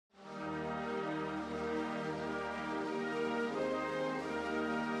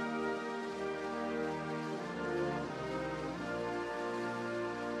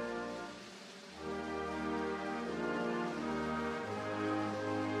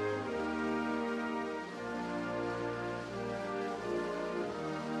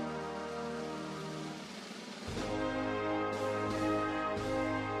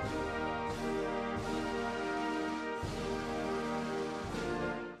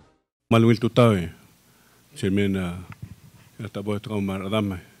Maluil tutau Chairman tabo ito kamar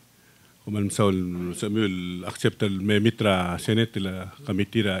adam kuman saul Samuel accept el mitra Senate la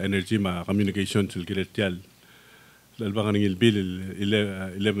committee la energy ma communications el kiletial el bangan ng bill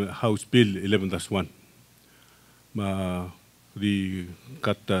 11 House Bill 11-1 ma di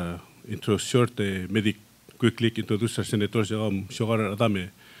cut intro short medic quickly introduce senator Shogar adame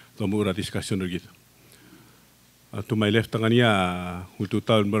tomura discussion regit. To my left ngania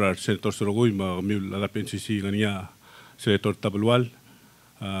ultutal morar senator Sorogoy ma mil la PNCC ngania senator Tabulwal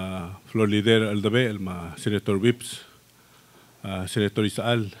floor leader Aldabe ma senator Whips senator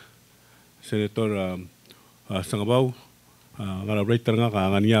Isaal senator Sangabaw ngara writer nga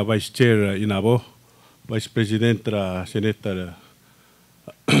ngania vice chair Inabo vice president senator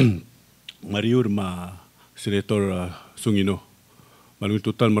Mariur ma senator Sungino Maluil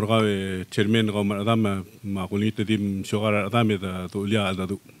total margawe chairman ko madam ma kunita dim Shogar adame da tulia da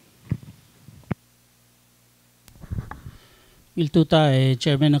du. Iltuta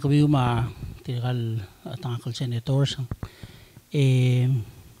chairman ng kabiyo ma tikal tangkal senators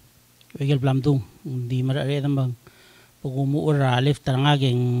wigel blamdung di marare bang pagumuura left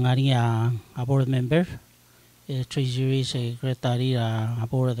tarangageng ngariya board member treasury secretary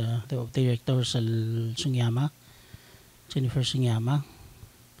board of directors al Sungyama Jennifer Sungyama.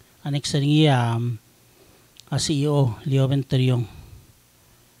 Annex niya CEO Leo Venteriong.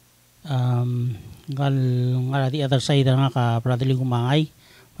 Ngala the other side nga ka Bradley Gumangay,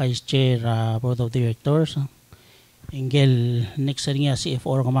 Vice Chair Board of Directors. Engel next niya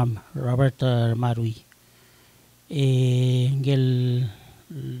CFO ka ma'am Robert Marui. Engel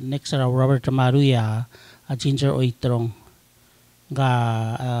next Robert Marui Ginger Oitrong nga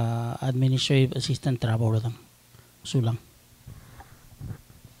administrative assistant board sulang.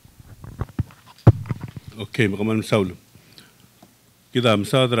 Okay, makaman Saul. Kita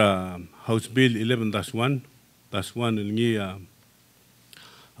msadra House Bill 11-1 ngi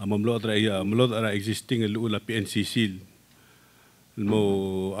mamlod ara existing lula PNCC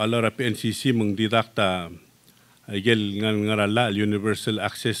mo alara PNCC mong didakta igel ngarala universal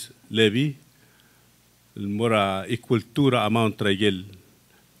access levy mora equal to amount ragel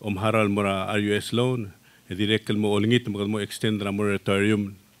haral mora RUS loan direct mo olingit mo extend ra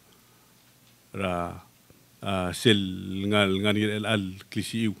moratorium ra sel ngal al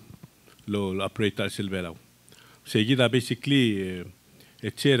klisiu lo operator sel belaw segida basically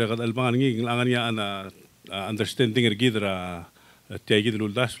etchera kad albangan ngi angania ana understanding ergidra tiagid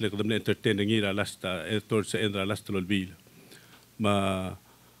luldas le kadam entertain ngi ra last editor sa endra last lol bil ma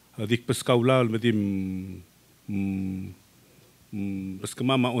dik paskaula medim bas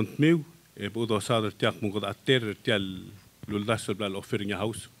kama ont meu Pudo sadar tiak mungkot ater tial luldas sebelal offer nya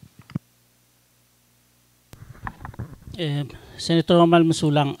house. Senator Romal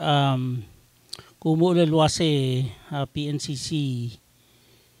Masulang, kumuula luwase PNCC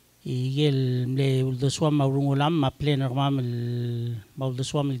igel mle uldoswam maurungulam ma plan ramam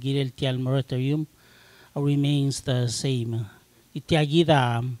uldoswam igel tial moratorium remains the same.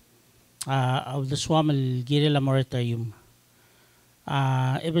 Itiagida uldoswam igel moratorium.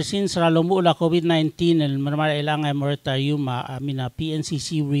 Ever since lumula COVID-19 marmara ilangan moratorium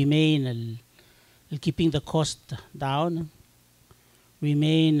PNCC remain keeping the cost down,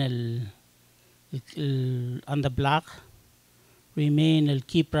 remain on the block, remain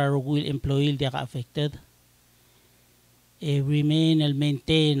keep rugul employee dia affected, remain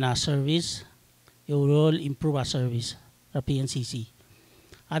maintain service, overall improve service PNCC.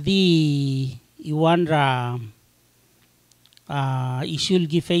 Adi iwan ra issue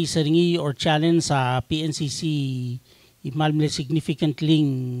gi face ringi or challenge sa PNCC imalmle significantly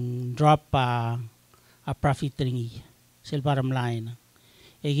drop a profit ringi sel bottom line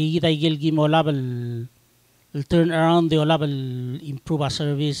kita igel gi mo label turn around the label improve a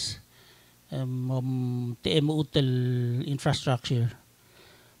service TM utel infrastructure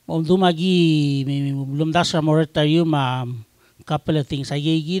dumagi lumdas sa moratorium couple of things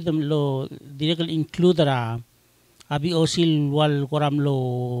ayegi them lo directly include abi osil wal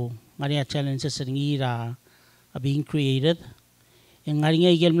koramlo ngania challenges ringira being created en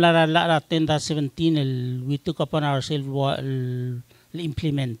ngaringa igel mlara la 10-17 we took upon ourselves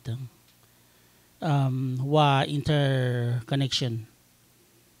implement wa interconnection.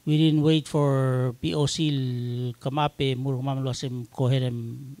 We didn't wait for POC come up murumam losem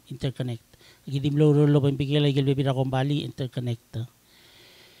coherent interconnect gidim lo pempigel igel bebira kombali interconnect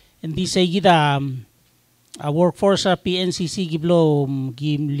and this ay gida a workforce PNCC giblo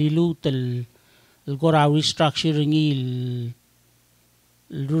gim lilutel gora restructuring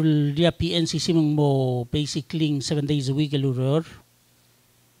rule dia PNCC mo basically 7 days a week luror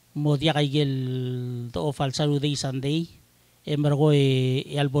mo dia kay gel to ofal Saturday Sunday mergo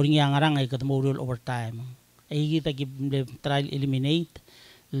alboring yang arang ay katmorul overtime ay kita give trial eliminate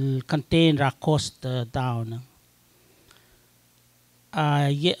contain ra cost down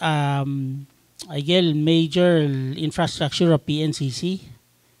gel major infrastructure of PNCC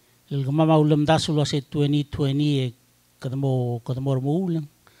gumamaulam dasulo sa 2020 kadmor mo ulang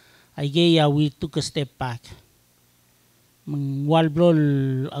we took a step back walbrol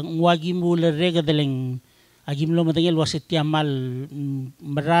ang wagi mula rega daling agimlo matangel wasit yamal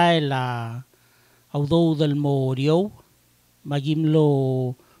maray la although dal mo rio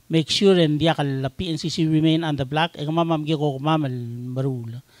magimlo make sure and dia kal PNCC remain on the block e mamam gi ko mamal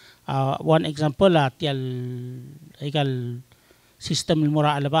marul one example tial ikal system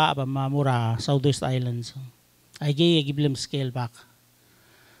mura alaba ba mura Southwest Islands ay giblem scale back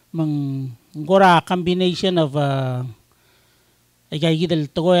gora combination of gidal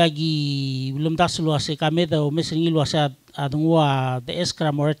togo agi lumdas luase kameda o mesringil wasa adungwa the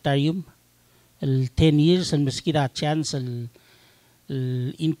escra moratorium 10 years and meskida chance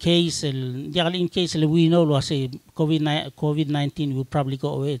in case we know luase COVID-19 will probably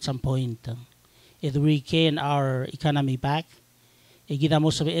go away at some point if we can our economy back gida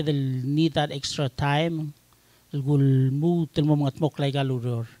mo sabi edel need that extra time gul mu telmo mga tmok lay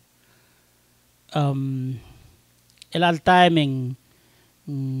galuror elal timing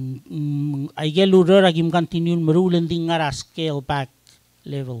ay geluror agim continue marulan ding ngara scale back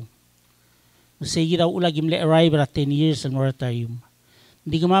level sige daw ulagim le arrive at 10 years and moratorium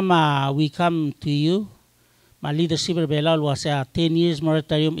hindi ka mama we come to you mali the silver belal was 10 years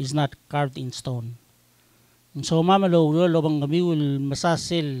moratorium is not carved in stone so mama lo bang kami will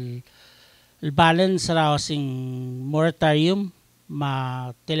masasil balance raw sing moratorium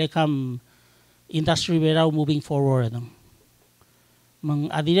ma telecom industry raw moving forward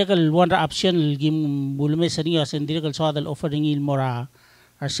mang adirakal one option gim bulme saniya sen dirakal so adal offering il mora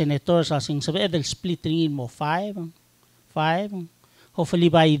our senators asing sabi adal split ringin mo 5 hopefully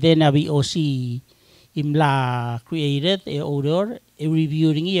by then we OC imla created a order a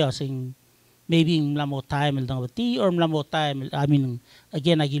reviewing iya asing maybe imla mo time el dang bati or imla mo time I mean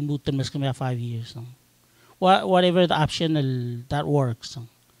again agin buton mas kami 5 years whatever the option that works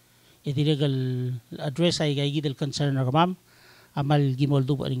idirakal address ay gidal concern na ma'am amal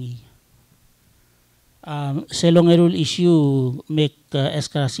gimoldo pa ringi. Selong erul issue make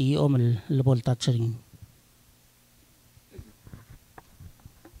eskara CEO mal labol touching.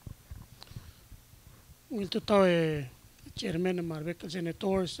 Ngil tutaw chairman ng Marbek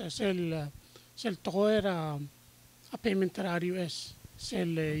senators sel tokoera a payment ra RUS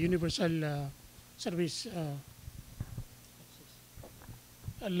sel universal service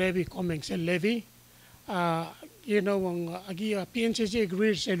levy coming sel levy ang agi PNCC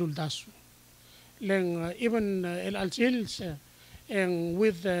agrees sa luldas leng even LLCs and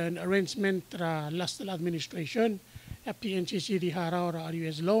with an arrangement last administration PNCC di haraw ra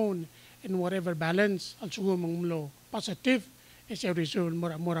RUS loan and whatever balance also manglo positive is a result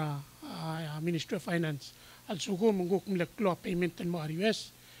mora Ministry of Finance also manggo kumleklo payment mo RUS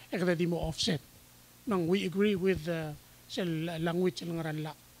kada di mo offset nang we agree with sa language ng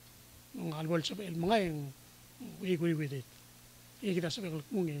ranla ng alwal sa mga yung we agree with it. Kita sabi ko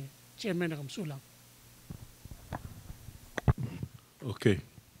mong chairman na kamsulang. Okay.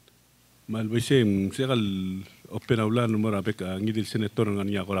 Malbisem sekal open aulan numara beka ngidil senator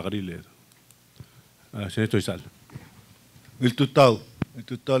ngania ko rakadile. Senator Isal. Il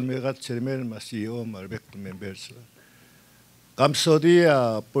total megat chairman ma CEO marbek members. Kamsodi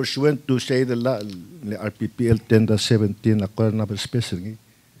pursuant to say the RPPL 10-17 ako na special ni.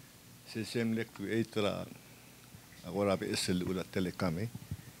 System creator agora BSL ula telecom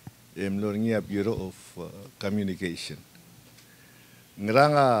mlorngia Bureau of Communication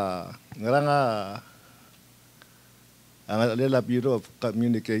ngranga ang lela Bureau of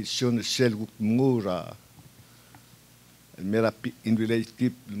Communication sel mura mera in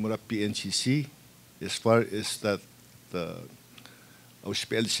relative mura PNCC as far as that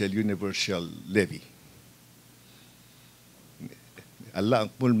spell sel universal levy alla ang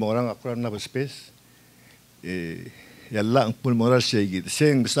pulmorang akran na space yalla ang pulmoral siya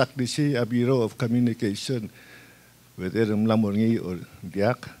sing sakli si a Bureau of Communication whether mlamorngi or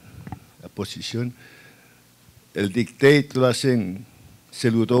diak a position el dictate la sing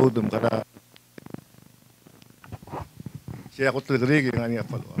seludo dum kara siya ko trigger ngani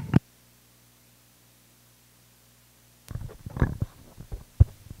apalo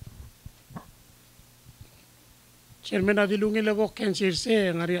Chairman adilungin labo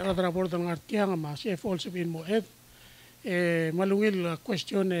kensirse ngari adra board ng artiang ma chef also bin mo Malungil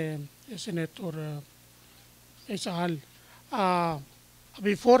question Senator Isahal.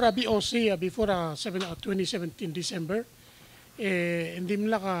 Before BOC, before 2017 December, hindi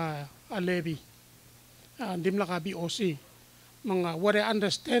mla ka levy, hindi mla ka BOC. Mga what I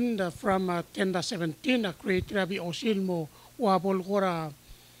understand from 10-17, create ra BOC mo wabol ko ra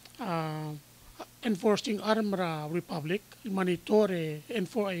enforcing arm ra republic, monitor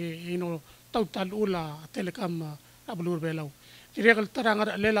total ula telecom abulur belaw. Direkal tarang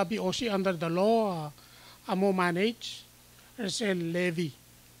ra lela BOC under the law amo manage resel levy.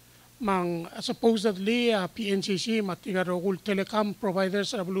 Mang supposedly PNCC matigarogul telecom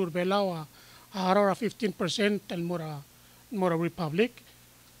providers abulur belaw haraw 15% al mora republic.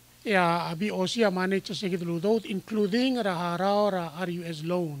 Ya BOC manage sa sigid ludod including haraw RUS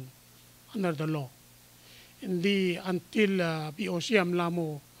loan under the law. Hindi until BOC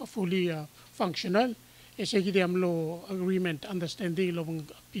amlamo fully functional, sigid amlo agreement understanding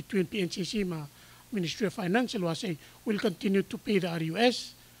between PNCC Ministry of Finance will continue to pay the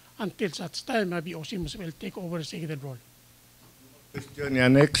RUS until such time BOC will take over the role. Question ya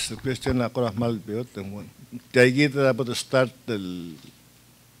next question ako rahmal biot taigit about to start the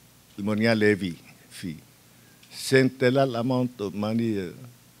monia levy fee. Central amount of money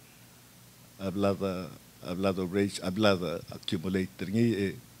hablado raise hablado accumulator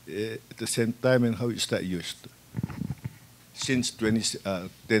at the same time and how is that used since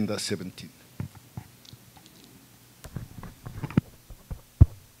 10-17.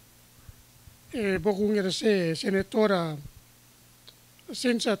 Bokung se senatora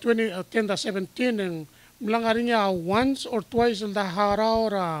since 2010-17 ang mlangarin niya once or twice the haraw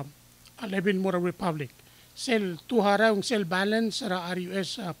ra 11 mora republic. Sel 2 haraw sel balance ra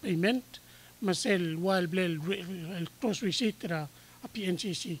RUS payment masel while blel cross receipt ra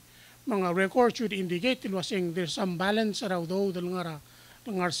PNCC. Mga records should indicate wasing there's some balance raw though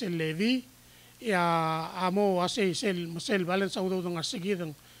ngar sel levy ya amo ase sel balance raw though ngar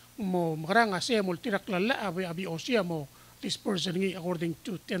sigidang mo makarang ase multirak lala abi osia mo this person according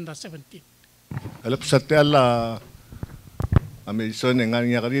to 10-17. Alap sa tela amison nga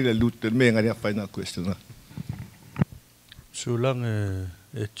niya kanila luton me nga niya final question na. Sulang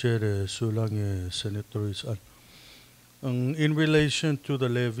chair sulang Senator Isal. In relation to the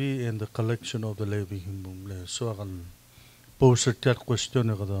levy and the collection of the levy, so akan pose that question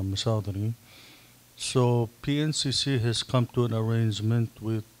kada masaudani. So PNCC has come to an arrangement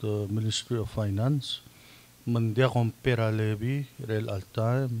with the Ministry of Finance. Mandia compare levy rel al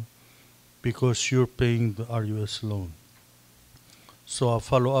time because you're paying the RUS loan. So a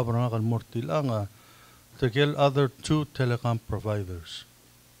follow up na kan mortilanga the other 2 telecom providers.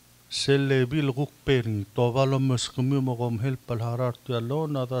 Sel levy luguk pering to valo mas kami mo kom help palharar ti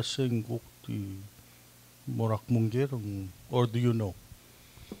loan ata sing ti morak mungger or do you know?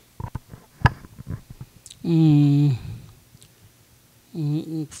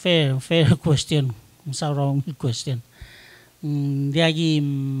 Fair question. It's a wrong question. Diagi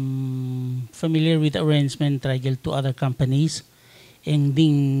familiar with arrangement trigel to other companies. Ang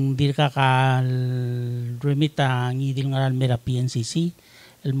ding dirka remita ngidil ngaral mera PNCC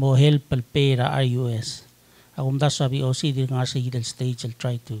el mo help al pera RUS. Akum da sabi OC dir nga sa hidden stage I'll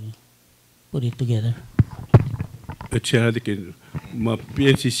try to put it together. At siya dikin ma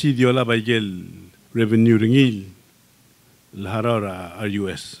PNCC di wala bagel revenue ringil lahara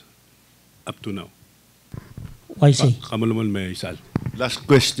RUS up to now. Why say? Kamalumon may isal. Last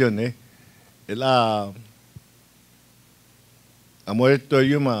question ela a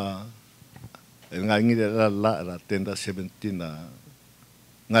moratorium ngangi la 10-17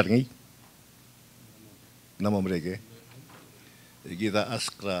 ngarngi namomrege kita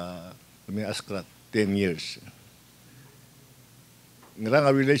askra 10 years ngrang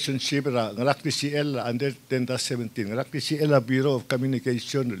relationship ra ngrak TCL under 10-17 ngrak TCL Bureau of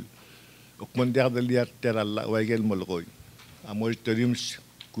Communication ukmondiak daliat terala waigel molkoy a moratoriums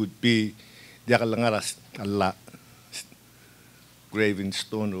could be diakalangaras alla graven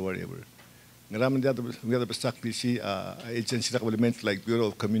stone or whatever. Ngaram dia ada besar TC agency government like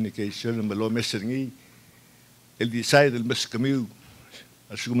Bureau of Communication malo meserngi el decide el mes kamiu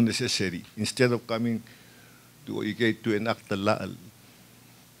assume necessary instead of coming to enact the law.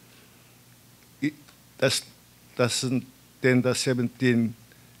 It doesn't 10-17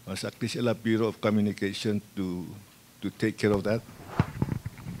 was actually a Bureau of Communication to take care of that.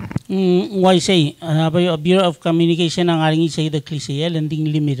 Why say Bureau of Communication ang aring isay the CLCL and ding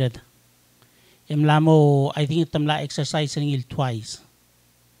limited. Emlamo I think tamla exercise ringil twice.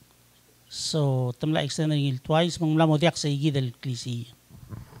 So tamla extend ringil twice mangmlamo diak sa igid el CLCL.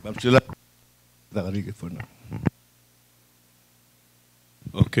 Ma'am Sula, for now.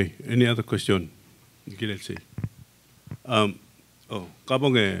 Okay. Any other question? Let's see.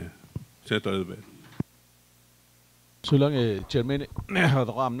 Kabong Senator Elbet. Sulang chairman ada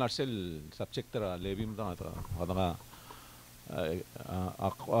ka amnar sel subject tera levy mo ada ka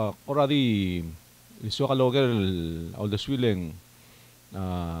koradi iso ka loger all the swilling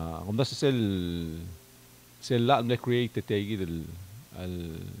kumda sel la me create tegi del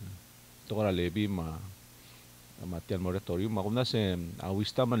al tokora levy matian moratorium kumda se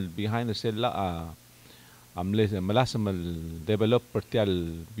awista man behind the sel la amle malasam develop partial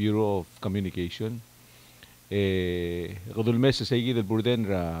Bureau of Communication قدول ميس سيجي البردين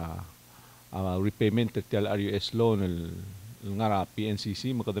repayment تيال RUS loan النغرا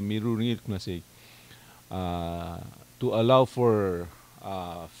PNCC مقدم ميرونيل كنا سي to allow for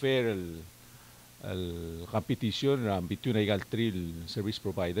fair competition between egal three service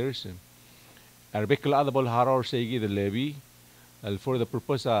providers. Arbekla adabol haror segi the levy for the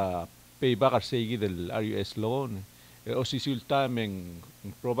purpose payback segi the RUS loan. O sisulta meng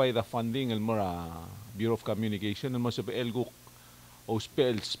provide the funding el mora Bureau of Communication el mo sa elguk o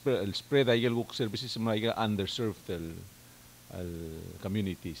spread ay elguk services mga underserved el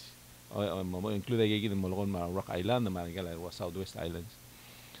communities. O include ay gid mo lokon ma Rock Island na mga Southwest Islands.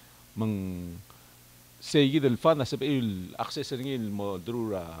 Mang say gid el fund sa el access ngil mo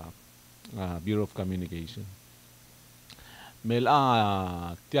through Bureau of Communication. Mel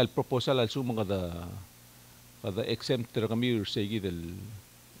tial proposal al sumo kada exempt kami segi del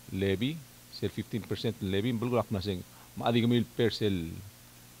levy, sel 15% levy, bulgulak na sing maadi kami per sel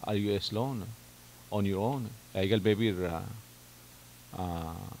RUS loan on your own. Aigal baby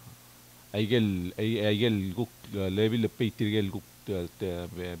aigal guk levy le pay tirgel guk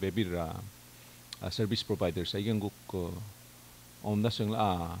baby service providers aigal guk on na sing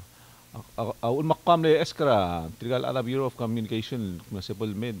un makam le eskra tirgal ala Bureau of Communication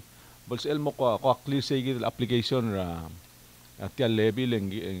masebol med Bols el mo ko clear say gid application tial levy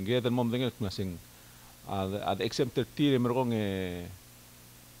leng gid mom dengel knasing ad exempted tire merong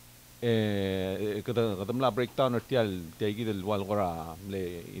kada mla breakdown or tial gid el wal gora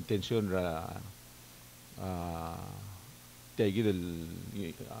le intention gid el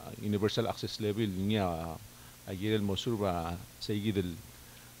universal access level niya agir el mosurba say gid el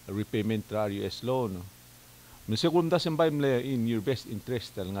repayment RUS loan. Segunda sembay mle in your best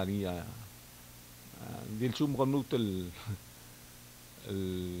interest al nga niya dil sum kon nutel el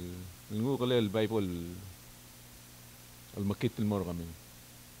ngu kale el bible al makit el mor kami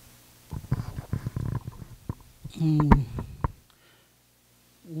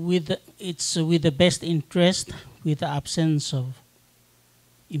it's with the best interest with the absence of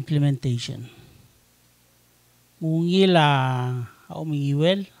implementation. Mungila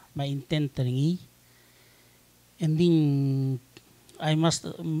umiiwel ma intent ringi. And then I must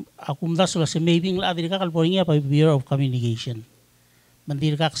akumda sula se maybe la dirka kalporinga pa Bureau of Communication.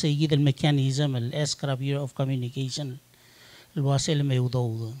 Mandir ka sa igid el mechanism el escra Bureau of Communication el wasel me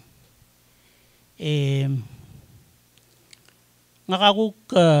udo.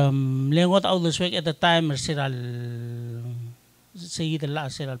 Ngakakuk lengot out this week at the time siral sa igid la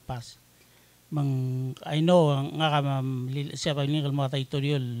siral pass. Mang I know ngaka siya pa ngal mga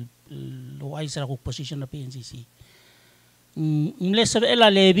territorial luay sa kung position na PNCC. Mles sa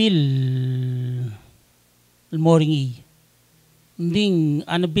ela level moringi. Nding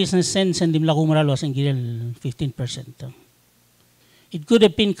ano business sense and dimla kumaralo sa ngirel 15%. It could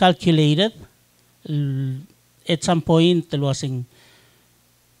have been calculated at some point wasing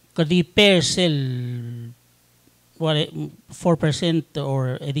kadi pair sell 4%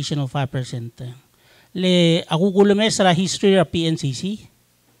 or additional 5%. Le ako gulume sa history of PNCC.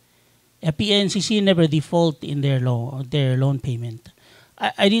 PNCC never default in their loan payment.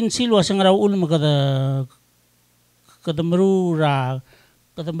 I didn't see was ang raul magada kadamrura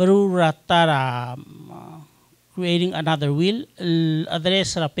tara creating another will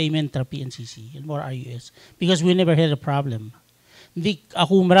address ra payment ra PNCC and more RUS because we never had a problem. Di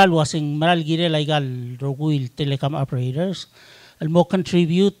ako maral wasing maral gire legal roguil telecom operators al mo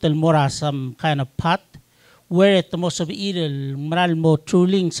contribute al more some kind of pot where at the most of idel maral mo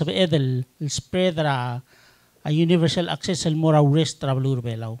truling sa edel spread ra a universal access al more rest tra blur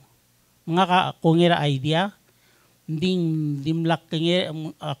belaw mga ka kongera idea dim lak kenge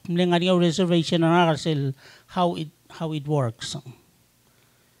mlengani reservation na sel how it works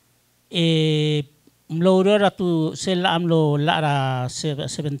mloader atu sel amlo lara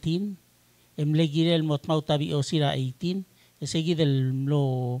 17 emlegirel mot mautabi o sira 18 segidel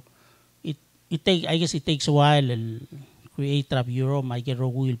mlo I guess it takes a while to create a bureau may get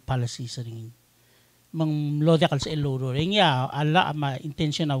rogul policy sa ring mang lodya kal sa eloro rengya alla ama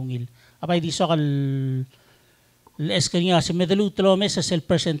intention awngil apay di so kal les kanya sa medalu tlo sa self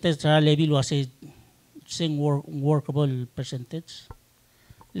percentage tra levy lo sa sing workable percentage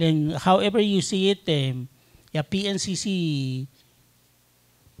then however you see it yeah PNCC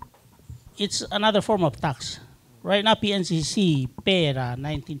it's another form of tax right now PNCC pay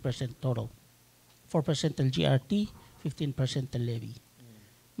 19% total 4% the GRT 15% the levy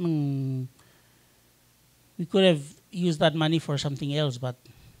we could have used that money for something else, but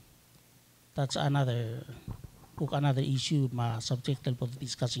that's another issue ma subject to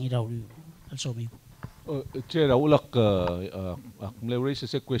discussing it also me. Chair, ulak raise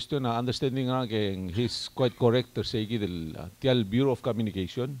a question understanding he's quite correct to say the Tial Bureau of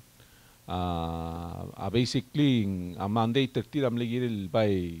Communication basically a mandate tigiril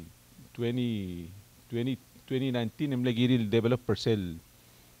by 2019 tigiril developer cell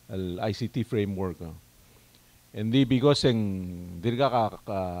ICT framework. Hindi because dirga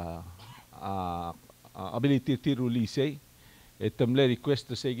ka ability to release etamle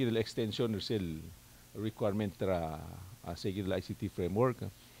request to say the extension or sell requirement tra say the ICT framework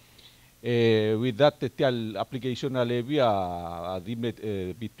with that tial application na levy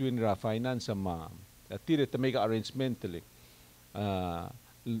between finance and tire to make arrangement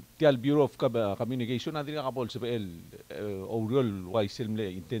tial Bureau of Communication na dirga ka bol sa overall wise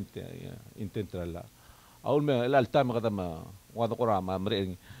intent la أول ما الألتام قدام وهذا قرآن ما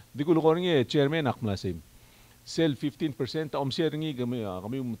مريء ديكوا لقوني chairman أقمنا سيم sell 15% أم شيرني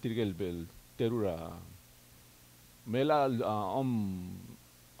كمي مترجل بالترورة ملا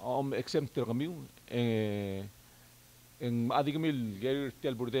أم exempt كمي إن أدي كمي الجير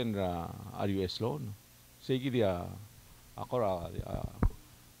تيل بردين RUS loan سيجي ديا أقرأ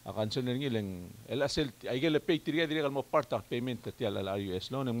akanson ngi leng LSL ay gele pay tiriga diri kalmo part of payment tial al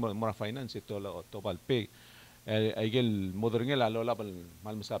RUS loan ng mora finance ito la total pay ay gel modern ngel alo la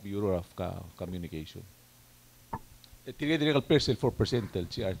mal masap Bureau of Communication tiriga diri kal persel 4% tel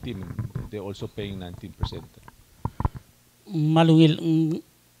CRT they also paying 19%. Malungil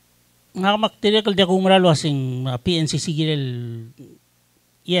nga maktiriga kal dia kumralo asing PNCC gilel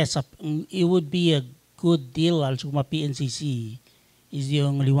yes it would be a good deal also ma PNCC is the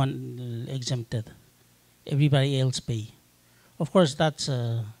only one exempted. Everybody else pay. Of course, that's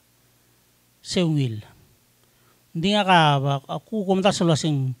same will. Hindi nga ka, ako kumita sa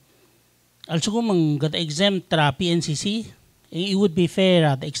lasing, also kung mga exempt tra PNCC, it would be fair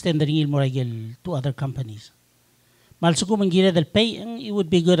at extend the ringil mo regel to other companies. Also kung mangira del pay, it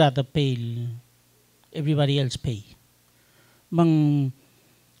would be good at the pay everybody else pay.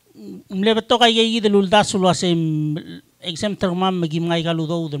 Mlebat to kay gigi del uldas sulo asim exempt terma magim ngay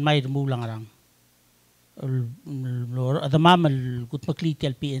kaludo dan may mulang arang. The mama gut makliti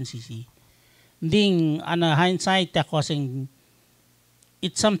al PNCC. Ding ana hindsight ako sing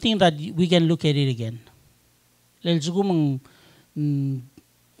it's something that we can look at it again. Lel sugumang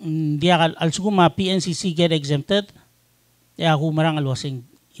dia al suguma PNCC get exempted. Ya ako marang alwasing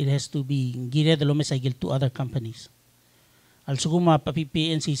it has to be gire de lo mesagil to other companies. Also kung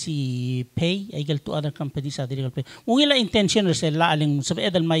PNCC pay, ay gal to other companies sa direct pay. Kung ila intention na sila aling sabi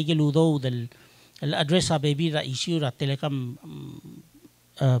edal may giludo dal address sa baby ra issue ra telecom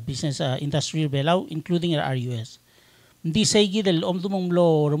business industry belaw including ra RUS. Hindi say gidal dumong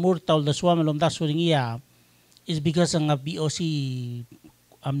lo remurtal da swam lom das ringiya is because ang BOC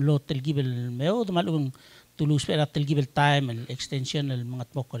lo telgibel meo dumalung tulus pera telgibel time extension mga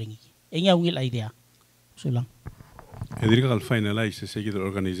tmok ringi. Enya will idea. So lang. Ediriga kal finalize sa the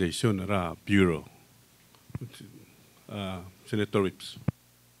organization ra bureau. Senator Whips.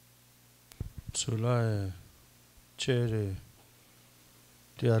 So la chair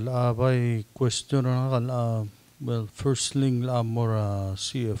tial abay question na kal well first link la more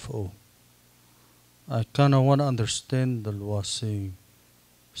CFO. I kind of want to understand the was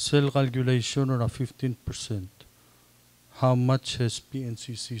cell calculation on a 15%. How much has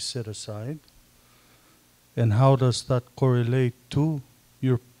PNCC set aside? And how does that correlate to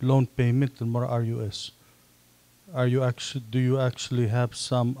your loan payment and more RUS? Do you actually have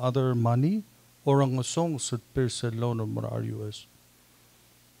some other money or ang song sa percent loan or more RUS?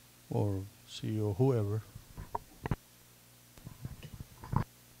 Or CEO, whoever.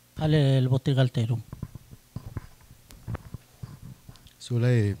 Ale botigal terum. So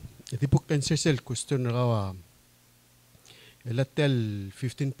like iti po answer sel question na kawa elatel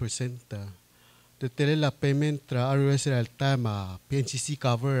 15% the telela payment tra RUS real time PNCC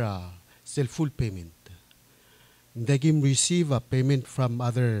cover self full payment. They can receive a payment from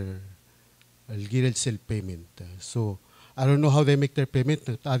other self payment. So I don't know how they make their payment.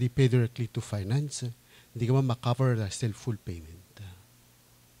 They pay directly to finance. hindi ka ma-cover the still full payment.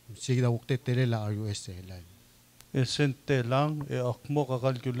 Sige daw ukte tele la RUS lan. Sente lang, akmo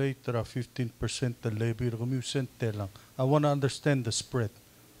ka-calculate 15% the levy, sente lang. I want to understand the spread.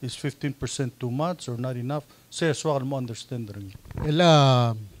 Is 15% too much or not enough? Say, so mo understand rin.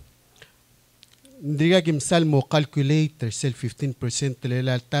 Ela, hindi ka gimsal mo calculate sel 15% tele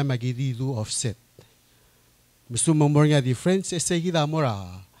la tama gidi do offset. Gusto mo more nga difference, sige da mo ra,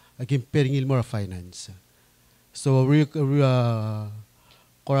 agim peringil mo ra finance. So,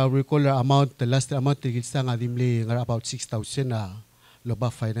 kora recall amount, the last amount tigil sa nga dimli nga about 6,000 na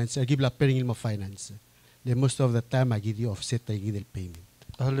loba finance. Agib la peringil mo finance. The most of the time, agidi offset ay gidil payment.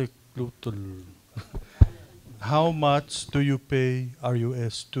 Halik lutol. How much do you pay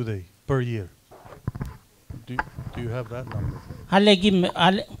RUS today per year? Do you have that number? Halegim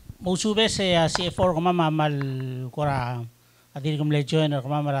musube se CF4 kama mamal kora adir kum legion or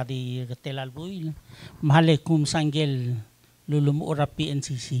kama maradi telal buil mahale kum sanggel lulum ora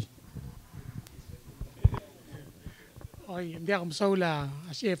PNCC. Ay, hindi ako masawla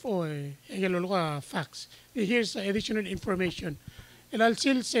CFO egelo ka facts. Here's additional information.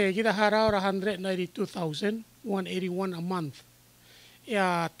 Ilalsil se kita haraw 192,181 a month.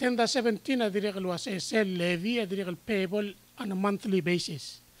 Ya 10-17 adire kalwa se sell levy adire kal payable on a monthly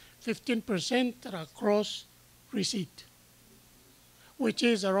basis. 15% cross receipt, which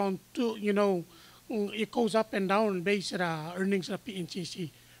is around it goes up and down based on earnings of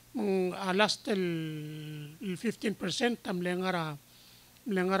PNCC. Last 15%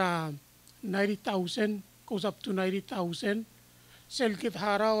 lengara 90,000 goes up to 90,000. Sell kit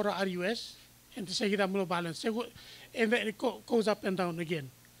hara or RUS and the say mo balance. And then it goes up and down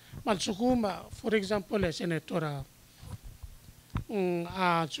again. Malsukuma, for example, Senator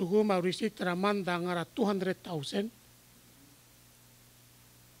Suguma receipt ramanda ngara 200,000.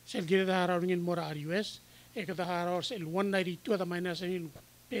 Sel gida hara ringin mora RUS. Ekada hara sel 192 the minus in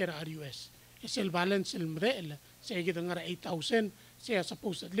pera RUS. Sel balance el mdel. Say gida ngara 8,000. Say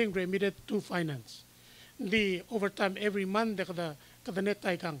supposedly remitted to finance. The overtime every month kada net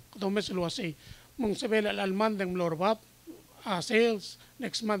ay kang kada meslo say mong sabel al month ng mlorbab sales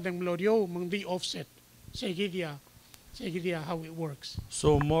next month ng mloryo mong the offset. Say gida how it works.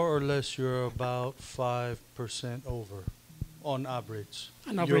 So more or less you're about 5% over on average.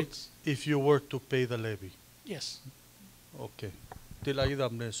 On average. If you were to pay the levy. Yes. Okay.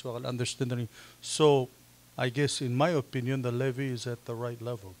 So I'll understand. So I guess in my opinion the levy is at the right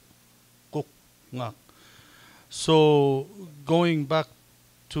level. So going back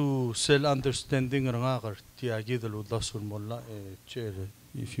to sell understanding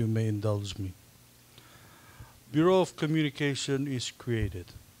if you may indulge me. Bureau of Communication is created.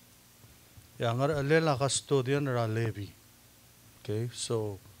 Custodian levy. Okay,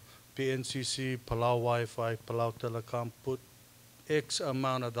 so PNCC, Palau Wi-Fi, Palau Telecom put X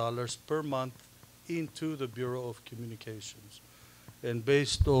amount of dollars per month into the Bureau of Communications. And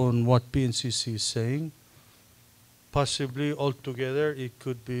based on what PNCC is saying, possibly altogether it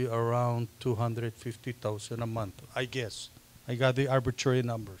could be around 250,000 a month, I guess. I got the arbitrary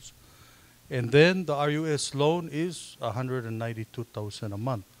numbers. And then the RUS loan is 192,000 a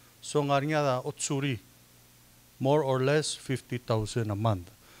month. So nga otsuri, more or less 50,000 a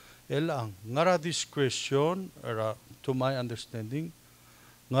month. Elang, ngara discretion, to my understanding,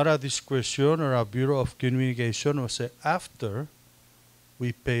 ngara discretion or a Bureau of Communication was say after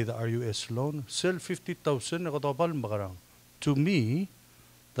we pay the RUS loan, sell 50,000 to me,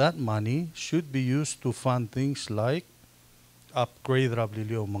 that money should be used to fund things like upgrade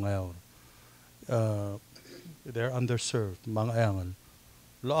rablilio mga they're underserved, mga ayangal.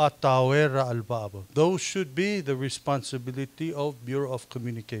 Loatawer albabo. Those should be the responsibility of Bureau of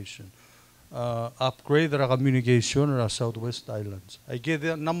Communication. Upgrade ra communication ra Southwest Islands. I get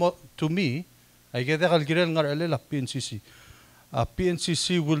that to me, I get that kalgirel ngar alela PNCC.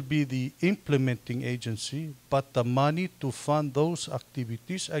 PNCC will be the implementing agency, but the money to fund those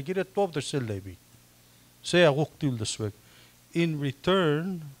activities, I get it 12 the levy. Say a til the swag. In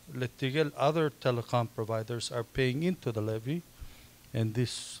return, other telecom providers are paying into the levy, and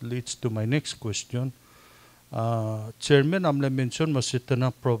this leads to my next question. Chairman, amle mention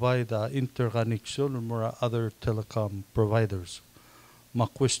masitana provide interconnection or more other telecom providers. My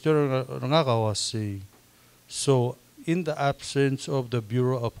question was so in the absence of the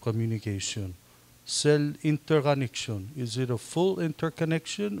Bureau of Communication, cell interconnection, is it a full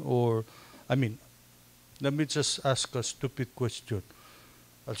interconnection or, I mean, let me just ask a stupid question.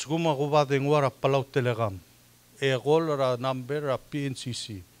 Als gumakuha din wara Palau Telecom, a call or a number a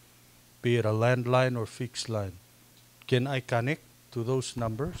PNCC, be it a landline or fixed line. Can I connect to those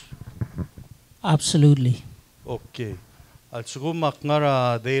numbers? Absolutely. Okay. At sugumak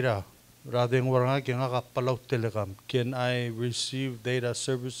nga data, radeng waranga kaya nga kapalaw telecom, can I receive data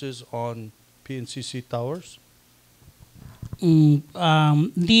services on PNCC towers?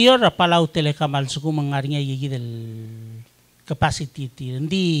 Hindi yor palaw telecom al sugu mangaring ay del capacity ti.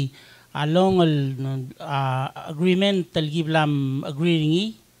 Hindi along agreement tal giblam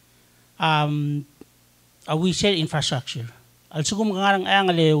agreeing we share infrastructure. Al sugu mangarang ay ang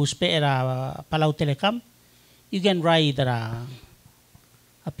ale uspe era palaw telecom, you can ride a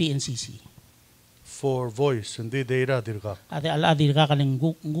PNCC. For voice, hindi data dirka. Ate ala dirka kaling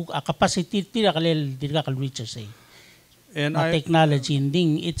capacity tira kalel dirka kal reacher say. And Technology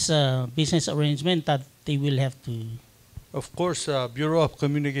ending, it's a business arrangement that they will have to. Of course, Bureau of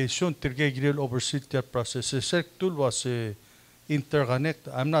Communication tirgay oversee that process. Sec tool was interconnect.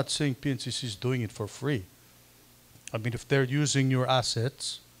 I'm not saying PNCC is doing it for free. I mean, if they're using your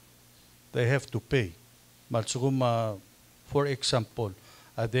assets, they have to pay. Malsuguma, for example,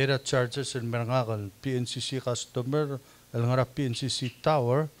 data charges and merangal PNCC customer, el PNCC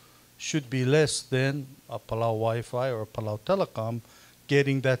tower should be less than a Palau Wi-Fi or a Palau Telecom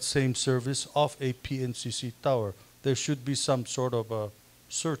getting that same service off a PNCC tower. There should be some sort of a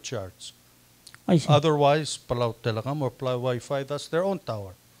surcharge. Otherwise, Palau Telecom or Palau Wi-Fi, that's their own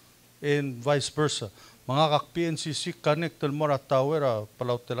tower. And vice versa. Mga kak-PNCC connect mo ra tower,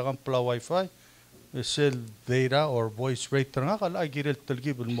 Palau Telecom, Palau Wi-Fi, sell data or voice rate nga kala girel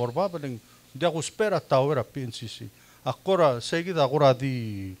talgibul morba baling di ako spera tower PNCC. Akora sige da akora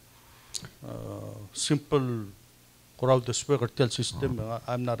di simple crowd the speaker tel system.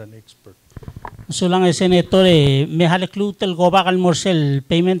 I'm not an expert. So lang ay senator may halaklutel go bakal morsel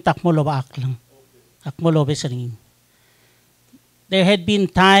payment takmolo ba aklang. Akmolo be sering. There had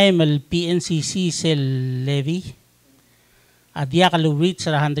been time al PNCC sell levy. Adya kalu reach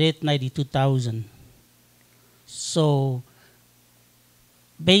 192,000. So,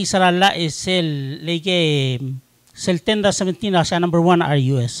 base rala is sell tenda 17 siya number 1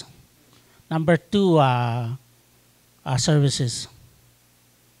 RUS. Number 2 services.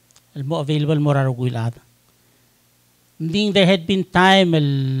 Mo available mo rarugwilad. Hindi there had been time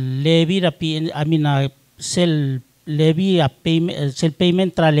levy sell levy sell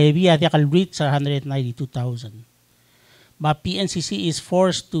payment tra levy at yakal reach 192,000. But PNCC is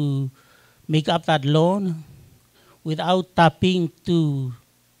forced to make up that loan without tapping to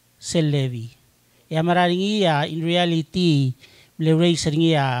sell levy. Ya maraming in reality, raise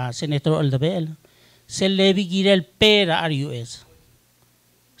Senator Aldabel, sell levy girel pera RUS.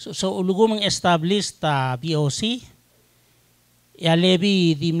 So ulugumang established BOC, ya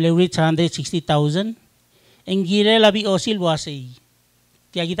levy dim reach 160,000, and girel BOC was a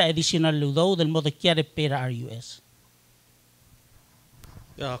kaya kita additional ludo del modo kaya pera RUS.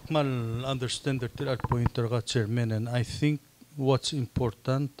 Yeah, Akmal understand that pointer ka chairman, and I think what's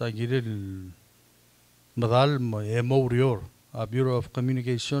important agiril madal mo emorior Bureau of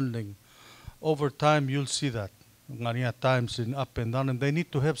Communication like, over time you'll see that ngania times in up and down, and they need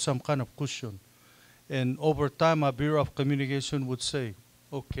to have some kind of cushion. And over time a Bureau of Communication would say,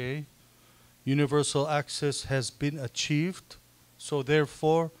 okay, universal access has been achieved, so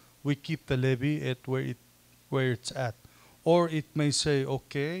therefore we keep the levy at where it's at. Or it may say,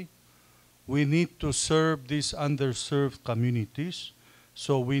 okay, we need to serve these underserved communities,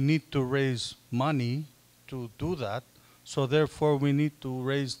 so we need to raise money to do that, so therefore we need to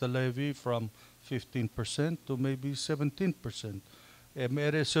raise the levy from 15% to maybe 17%.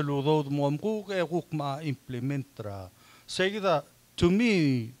 Mere saludo mo amku kuk ma-implement ra. Say that, to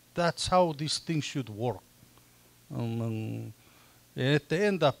me, that's how these things should work. At the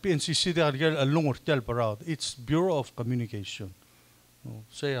end, PNCC it's Bureau of Communication.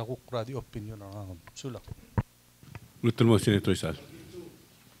 Saya ako kradi opinion ang sulak. Ulitin mo, Senator Isal.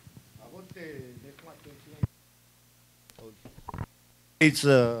 It's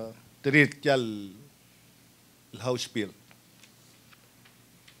trial House bill.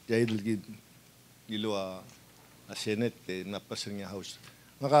 Jahil gilo a Senate napasang niya House.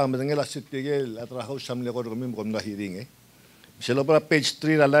 Makamadangil asit tigil at House samle ko kami mo na hearing Sa loob page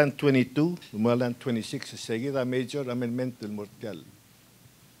 3 line 22, line 26 seguida major amendment del mortal.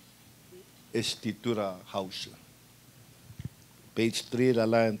 Estitura House. Page 3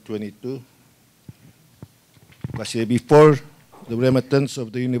 line 22. Kasi before the remittance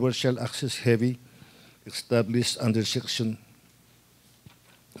of the universal access heavy established under this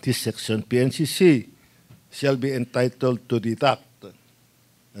section, PNCC shall be entitled to deduct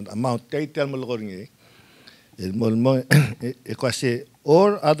an amount. Kaya mo lang kasi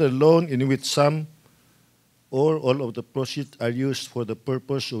or other loan in which sum or all of the proceeds are used for the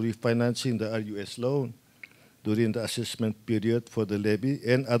purpose of refinancing the RUS loan during the assessment period for the levy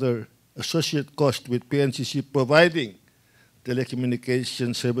and other associated costs with PNCC providing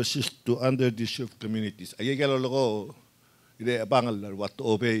telecommunication services to underserved communities. Ayagalo ko, ide abangal what to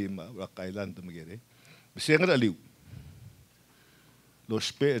obey kailan tumagiri. Bisaya nga aliw.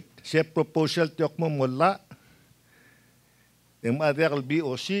 Los pet, siya proposal tiyok mo mula, yung material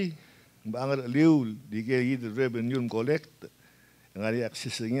BOC, bangal aliw, di kaya the revenue collect, ang ari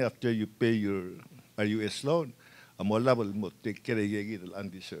accessing after you pay your RUS loan, ang mula mo take care of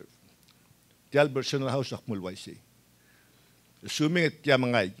undeserved. Tiyal personal house akmul YC. Assuming it tiya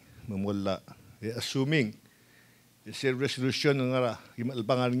mangay, mamula. Assuming, isa resolution nga ra,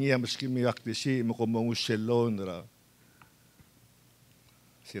 imalbangan niya maski miyaktisi, makumungus sa loan ra.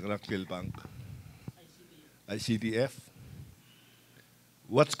 Si Rockville Bank. ICDF.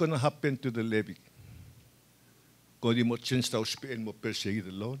 What's gonna happen to the levy? Kung di mo change na uspiin mo per se the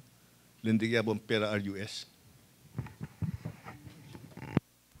loan, lindigya bong pera RUS.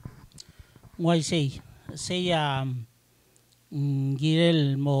 Why say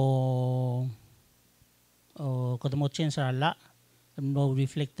girel mo kada mo change sa la mo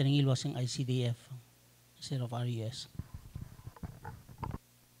reflect ng ilwas ng ICDF instead of RUS.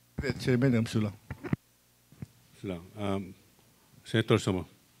 Chairman, I'm sulang. Senator Samo.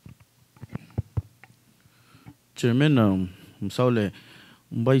 Chairman, msaule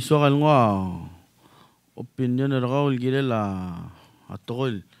mbay sokal nga opinion na raul girel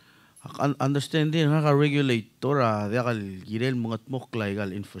atol understanding nga regulator dakal girel mga tmok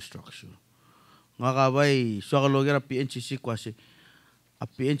legal infrastructure nga kabay sokal PNCC kwase a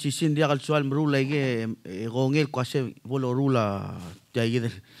PNCC ndi akal sual mrula ige gongel kwase bolo rula tayge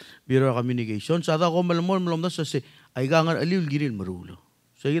Bureau of Communications sada ko malamon malom sa se ay gangar aliul girel mrula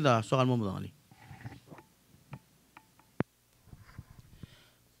sige da sokal mo madali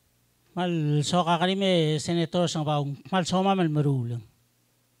mal soka kanime senator sang baong mal soma mal marulang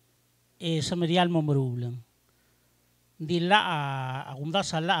sa medial mo marulang hindi la akunda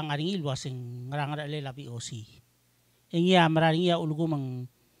sala ang aring ilwas ang ngarang la POC ingya maring iya ulugumang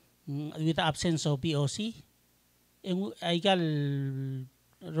with the absence of POC ay gal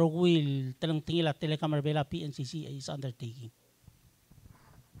rogwil talang tingila telecomarbela PNCC is undertaking.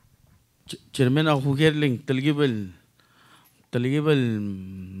 Chairman ako gerling taligibal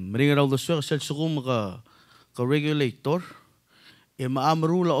maring raw daswa sel sukum ka regulator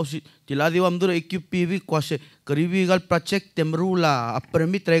maamrula o si tiladi wamdura EQPV kwase karibi gal project temrula a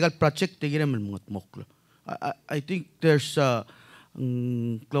permit regal project tigire man mga mokla. I think there's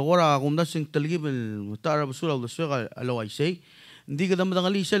klawara kung nasing taligibal mutara basula o daswa alo I say hindi ka damadang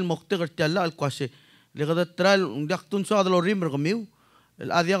alisal mokte kartiala al kwase likada tral daktun sa adalo rimmer kamiw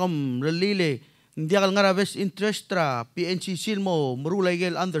adya kam relile hindi ka nga best interest tra PNCC mo marulay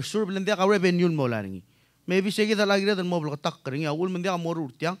gel underserved hindi ka revenue mo laringi maybe sige talagi rin mo blo tak kring awul mandi ka morur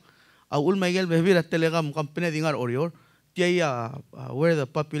tiang awul may gel maybe la telecom company dingar orior tiya where the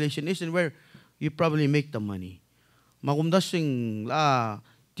population is and where you probably make the money makumdasing la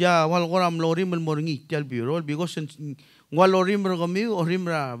tiya wal koram lorim moringi tial bureau because walorim kami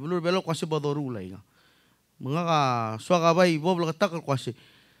orimra bulur belo kasi badorulay nga mga ka swaka bay boblo tak kasi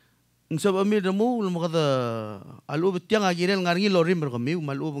ang sabamir mo mga alubit tiang agirel ngaringi lorim kami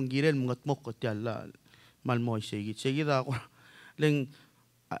malubang girel mga tmok tiala malmoy sige ako leng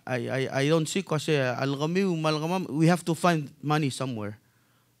I don't see kasi algami malgamam we have to find money somewhere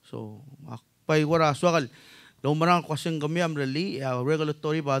so pay wara swakal lo marang kasi kami amrali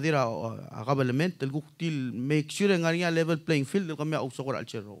regulatory body ra government telguktil make sure nga level playing field kami usok ra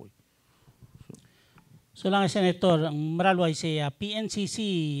alchero so lang senator ang maralway sa PNCC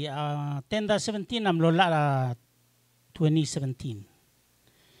 10-17 am lola 2017.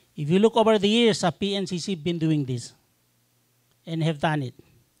 If you look over the years, PNCC been doing this and have done it.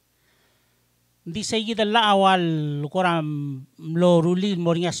 Hindi sa igit la awal koram lo ruli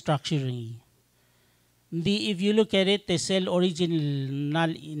moringa structure ni. Hindi if you look at it, the sell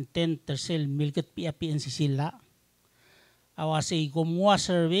original intent to sell milket PNCC la. Awas ay gumawa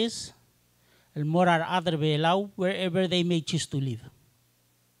service, el morar other belaw wherever they may choose to live.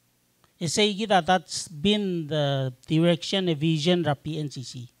 Say that's been the direction and vision of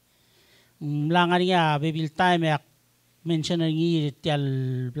PNCC. Langan niya bibil time mention ni tial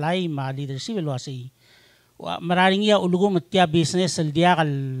play ma leadership lo say maraming niya ulugom tiya business dia kal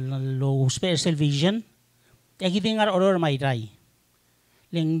lo special vision ya gitingar oror may try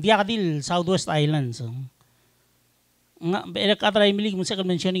leng dia kadil Southwest Islands nga berak atray milig mo sa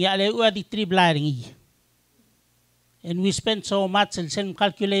mention niya ale di trip laring And we spend so much sen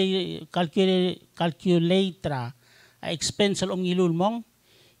calculate expense al ongilul mong.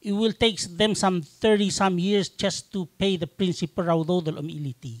 It will take them some 30-some years just to pay the principal raw do del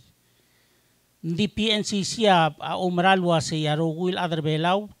umility. Di PNCC umaral was a will other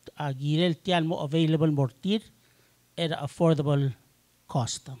bailout girel tiyan mo available mortir at affordable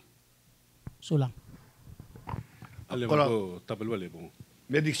cost. Sulang. Alam ko tabal mo.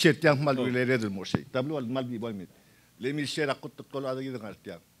 Medic share tiang mal related mo say. Tablo mal bi boy mit. Let me share ako totoo ada gitu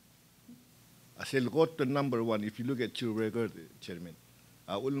ngartiang. Asel got the number 1 if you look at your record, Chairman.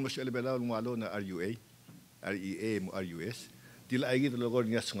 Ulun mas elebela ulun walo na RUA, REA mo RUS. Tila ay gitu logor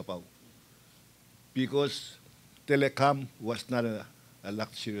niyas ngapaw. Because telecom was not a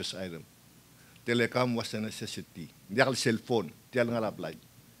luxurious item. Telecom was a necessity. Hindi akal cellphone. Tiyal nga apply.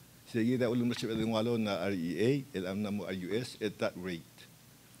 Sige da ulun mas elebela walo na REA, elam na mo RUS at that rate.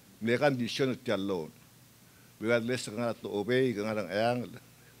 May condition tiyal loan. Regardless nga to obey, nga lang ayang,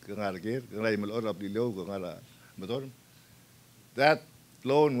 nga lagir, nga lang malorap dilaw, nga lang motor. That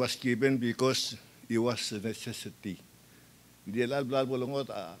loan was given because it was a necessity. Hindi alal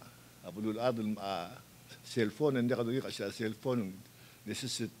bolongot apulul adul cellphone hindi ka doon kasi cellphone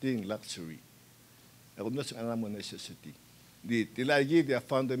necessity luxury. Ako na sa mo necessity. Di tilagi the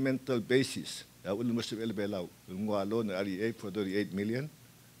fundamental basis. Ulun mo sa elbelaw, loan na REA for 38 million.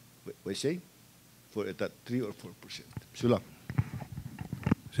 We say for at 3 or 4%. Sulang.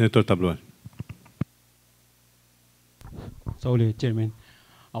 Senator Tabluan. Sauli, Chairman.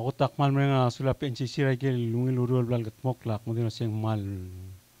 Ako takmal mo nga sula PNCC ragil lungil urul blalgat moklak mo din siyang mal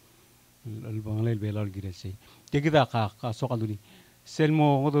albangalay belal girel say. Kaya ka so kaluli. Sel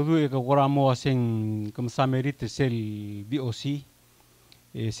mo ngodo du ka kora mo asing kamsamerit sel BOC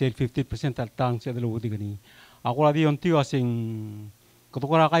sel 50% al tang sa dalo di gani. Ako la di onti asing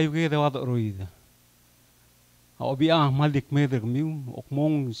katukara kayo ke dawa roida. Ako biang maldik meder miu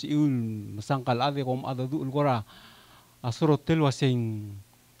okmong siul masangkal ade kom ada du ulgora asrotel wasing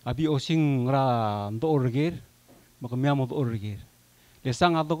abi osing ra do orger makamiamo do orger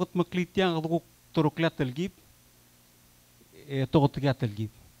lesang adokot maklitiang adokok turuklat telgip tokot kya telgip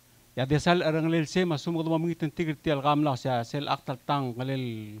ya desal arang lelse masumod mamit tigir tial gamla sa sel aktal tang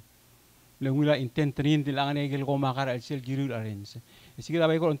kalel lengula intentrin dilangan egel ko makara sel girul arens sige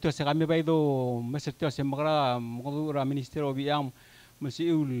dabay ko onto sa kami baydo mesetyo sa makara mukura ministero biang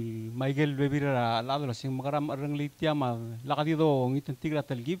masiul Michael Bebira lado la sing makaram arang litia ma lakadido ngitan tigra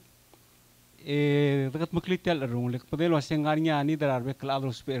talgib dekat maklitial arung lek padelo sing arnya ni darar be klado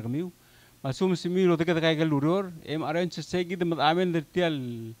sper kamiu masum similo dekat kay galuror aran sa segi de amen dertial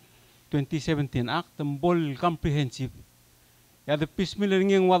 2017 act tambol comprehensive ya de pismil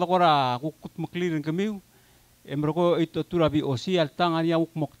ngeng wala kora kukut maklirin kamiu emroko ito turabi osi altang anya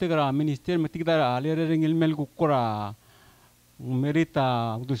mok tegra minister matigdara alere ngel mel kukora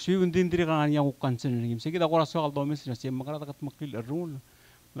merita udah siun dindri kan yang ukan sendiri. Segi tak orang soal domes nasi makara tak maklil arun,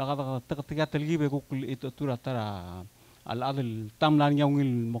 laka tak telgi bekukul itu turatara al adil tamlan yang ngil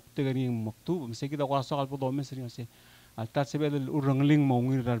mokte gani moktu. Segi tak orang soal domes nasi altar sebel urangling mau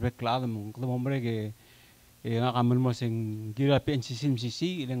ngil darbek ladem. Kalau mereka ngakamel masing gira PNCC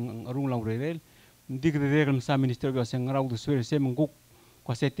MCC yang arung lau rel. Di kedai sa minister biasa ngarau tu suara saya mengkuk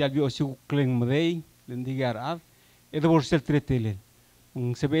kuasetial biasa kukleng medei dan tiga arat. Ito po sel tretelen.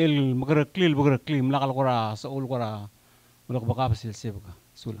 Ang sebel magaraklil lakal kora sa ul kora ulak baka pasil sebka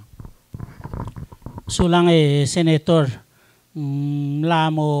sulang. Sulang Senator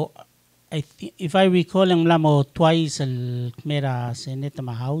mlamo if I recall ang mlamo twice al mera Senate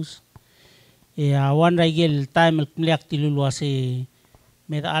ma House. One regel time mliak tilulwa si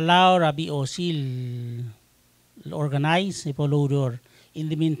mera allow rabi osil organize ipolodor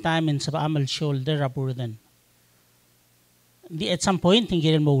in the meantime in sa amal shoulder rapurdan. At some point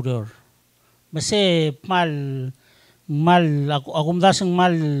tinggirin mo door. Basta mal akumdasang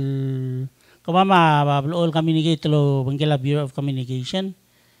mal kamama all communicate lo Bangla Bureau of Communication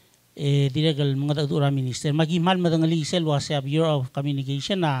diragal mga datura minister magimal madangali sel wa sa Bureau of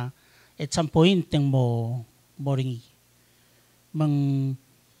Communication na at some point ng mo ringi. Mang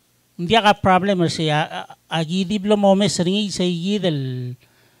hindi ka problem siya agi diblo mo mes ringi sa igidel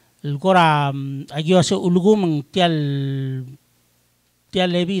kora agyo sa ulugum tial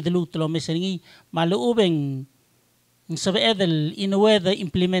levy delu tlo meseringi maluubeng sabi edel in a way the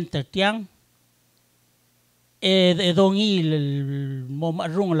implementer tiang edongi mo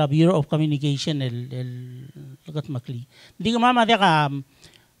marung la Bureau of Communication el lagat makli di ka mama dia ka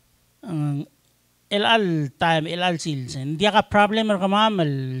el time el sils dia ka problem ka mama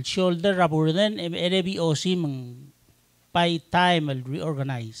el shoulder raburden LBOC mang by time el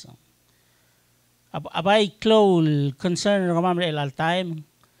reorganize abay close concern ramam el all time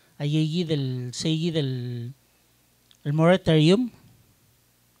ayigi del segi del el moratorium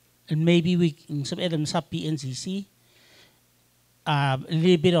and maybe we some adam sa PNCC a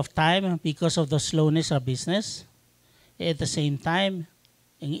little bit of time because of the slowness of business. At the same time,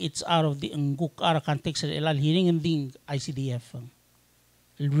 it's out of the context of the hearing and the ICDF.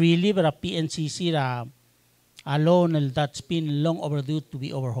 Really, but a PNCC alone that's been long overdue to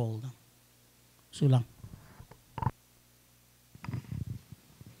be overhauled. So lang.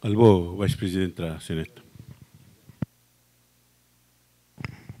 Albo, Vice President Senate.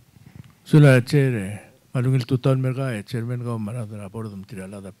 Sula Chair. Malungil tutan mereka chairman kau mana tu rapor tu menteri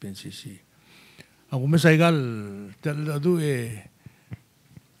ala da PNCC. Aku mesai gal adu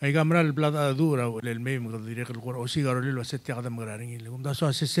ai gamral plata adu ra el mei mo direct el cor osi garo le lo setia kada mgraring le unda so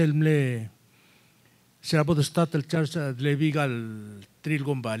asesel mle se rapor do stat el charge levy gal tril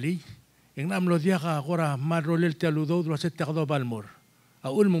gombali en nam lo dia ka agora marrolel te aludo do setia kada balmor.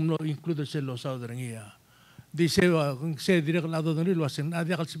 A ulmum no include el lo saudrengia. Dice se direct lado donde lo hacen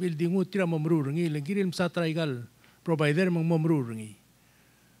adia kal sibil dingu tira momrurungi lengiril msatra igal provider mong momrurungi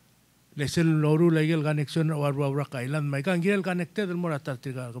lesel loru legal connection warwa kailan mai kan gel connected el moratar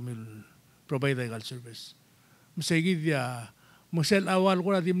tiga kamil provider igal service msegi dia musel awal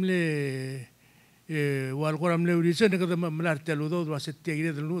gora dimle wal gora mle urisa ne kada mlar teludo do asetti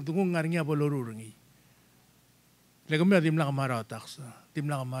gire dungu ngarnya bolorurungi legam dimla kamara taxa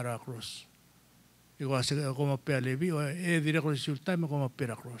dimla kamara cross igual se como pea levy o direct resulta me como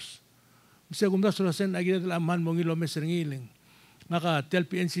pera cross según das lo sen agire de la man mongilo meserngiling ngaka tel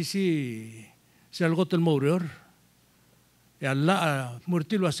PNCC se algo tel mourior e alla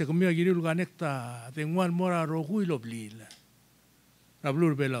murtilo se como agire lu conecta de igual mora rogu y lo blil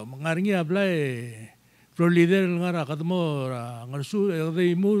rablur bela ngarngi habla pro líder ngara kadmora ngarsu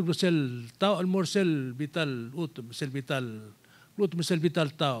de mur sel ta al morsel vital ut sel vital lut sel vital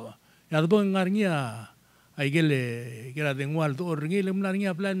ta ya dong ngarnia ay gele gera denwal do ringil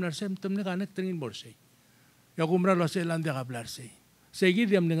ngarnia plan nar sem temne kanek tringin borse ya kumra lo se lande hablar se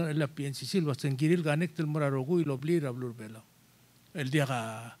seguir diam dengan la PNCC lo sen kiril kanek tel morarogu y lo blir ablur bela el dia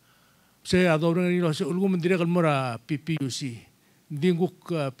ka se adobren ni lo se ulgum dire kal mora PPUC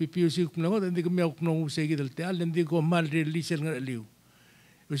dinguk PPUC kungo dendi kemi ok no seguir del teal dendi ko mal release ngar liu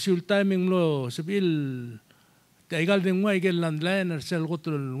usul timing lo sebil Taigal de ngwa igel landline sel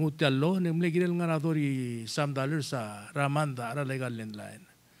gotol ngutallo nemle girel ngaradori $some sa ramanda ara legal landline.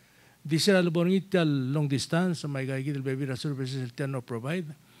 Disera al bonital long distance may gigil baby services el no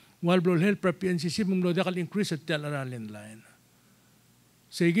provide. Wal bro help pra PNCC munglo dakal increase el tel ara landline.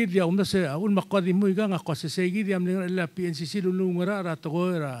 Segid dia umda se un maqadi mo iga ngako se segid dia mling la PNCC lulu ngara ra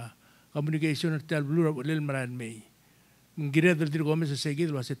togora communication el tel blue lel maran may. Mungire del dir gome se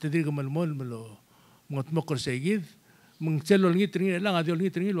segid wa se tedir gamal mol melo ngot mokor segid mung celo ngi tringi lang adio ngi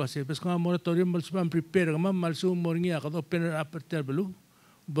tringi lo ase pes ka moratorium mal spam prepare mam mal su morngi ka do pen aperter belu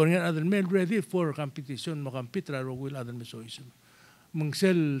borngi adel men ready for competition mo compitra ro will adel mesoism mung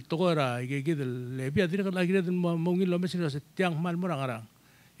sel togora igegid le bia dir ka lagire del mongi lo mesin se tiang mal morangarang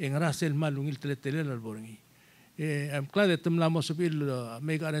engara sel mal ngil tele al borngi am glad that la mo subil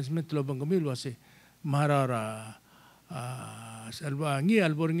make arrangement lo bangami lo ase marara albangi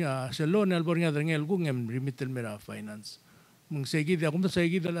albornya selone albornya dengan gungem remitel mera finance mung segi dia kum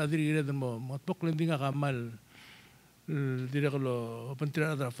segi dal adri ire mo motpok lending kamal dire kalau pentri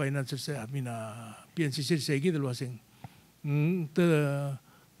ada finance se amina PNCC segi dal wasing te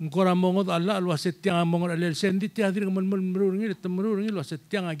ngora mongot alla al waset tiang mongot al sendi ti adri mon murungi temurungi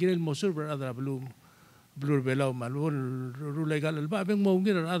waset tiang agirel mosur ber ada blur belau malur legal al ba beng mo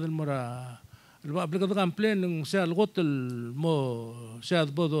ngir adal mora الباب اللي قد كامبلين إن سال القتل مو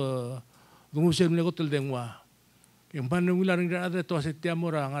سال بدو دموسيل من القتل دموا يوم بانو ولا رنجر هذا تواسيت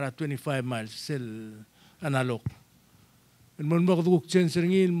تامورا على 25 miles سل أنالوج المهم بقدو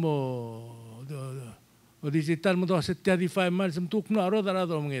كتشنسرين مو وديجيتال مو تواسيت 35 miles متوك نارو دارا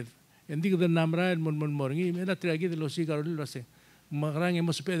دوميد عندي كده نامرا المهم مورني ملا تراجي دلوسي كارولي لوسي مغراني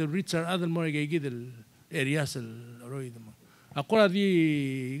مو سبيد ريتشر هذا الموري جاي دل areas الرويد Ako na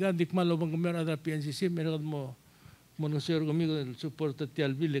di gandik malo bang kamera ada PNCC mereka mo monusero kami ko support at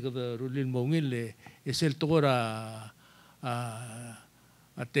tialbile kada rulin mo ngile esel tokora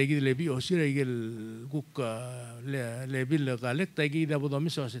at tegi lebi osira igel guk lebil kalek tegi da bodo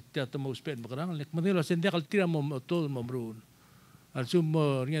miso se teatro mo sped makrang lek modelo sende kal tira mo todo mo brun al sum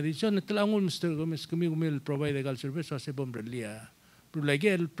nya dicion telangul mister gomes kami gumil provide gal service se bombrlia pro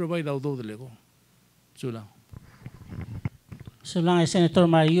legel provide audo de lego sula. So lang Senator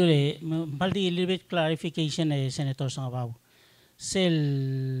Mario, baldi a little bit clarification Senator Sangabaw. sel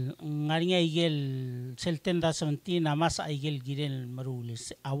ngaringa igel sel 10-17 na mas igel girel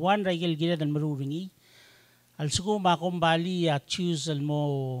marulis awan ra igel girel dan maruringi al suko makombali at choose al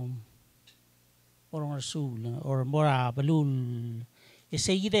mo orong rasul or mora balul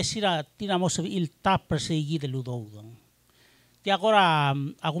esegi de sira tina mo sabi il tap segi de ludodang ti agora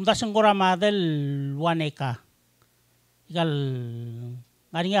akundasan gora madel waneka igal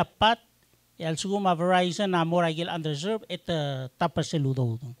ngaringa pat el suguma Verizon na mora igel underserved et tapper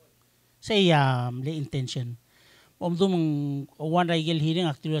seludo say le intention omdum one igel hearing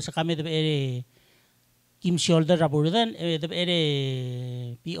actually sa kami de ere kim shoulder raburdan de ere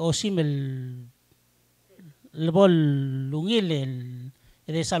POC mel lebol lungil el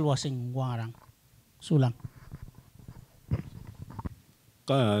ede salwasing warang sulang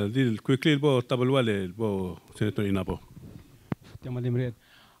ka dil quickly bo tabalwale bo senator Inapo Tiama limret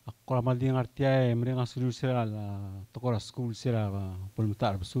ako ramal di ngartia mereka suruh sila tokora school sila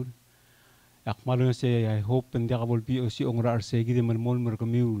polmutar besul. Ak malu se I hope pendia kabul POC ongrar se gidi mermol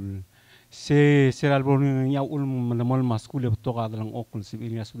merkamiul. Se sila albor nya ul mermol mas school ya toka dalang okul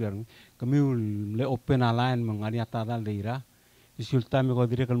sibilnya sudah kamiul le open line mengani ata dal deira. Isulta me ko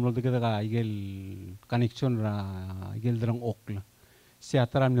dire kalmol de ka igel connection ra igel dalang okul. Se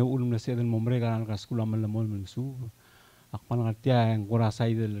ataram le ul se den momre kan ka school amal mol mensu. Akman ngartia yang gora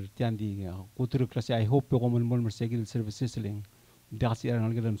saidel tian di kutur klase I hope ko mon mon mersegil services ling dasi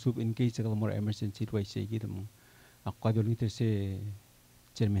arang dalam sub in case of more emergency way segi dem akadol niter se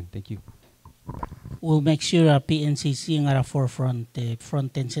chairman thank you we'll make sure PNCC ngara forefront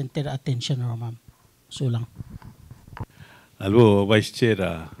front and center attention ro ma'am sulang albo vice chair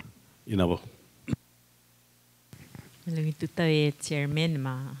Inabo Lalu itu tahu chairman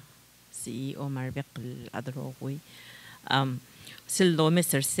ma CEO Marbek adrogoy sel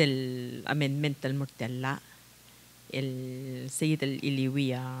Mr. Sel amendment المرتلة السيد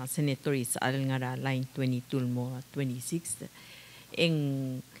الإليوية senatoris al ngara line 22 mo 26 en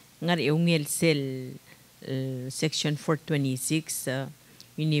ngar eungel sel section 426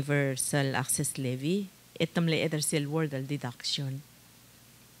 universal access levy etam le ether sel word al deduction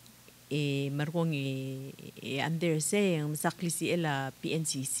margong under say ang masaklisi ela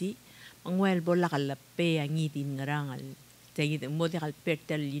PNCC ang well bola kalape ang idin ngarangal tayid mo de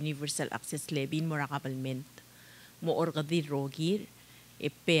kalpertel universal access levy mo rakapalment mo orgadi rogir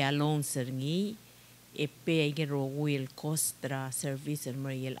epe alone serni epe ay rogwil costra service and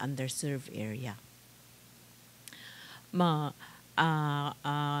mariel underserved area ma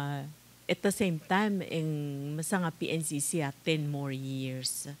at the same time ang masanga PNCC 10 more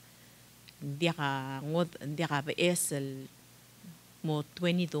years dia ka esel mo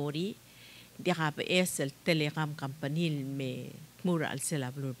 20 dia ka esel telecom company me mura al sela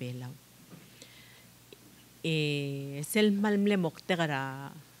blue belaw sel malmle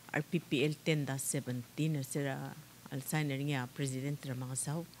moktera RPPL 10-17 sera al signer niya president ra mga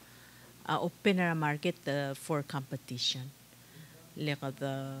saw open ra market for competition le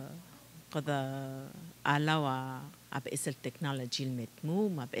kada alawa ab esel technology met mo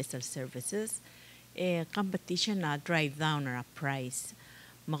ab esel services competition na drive down ra price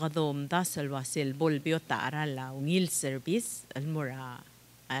makadom dasal wasel bolbio taara la ungil service almura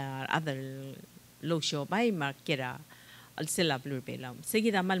other low show by markera al sela blur belam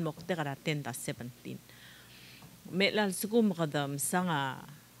seguida mal mokte kara 10-17 melal sukum makadam sanga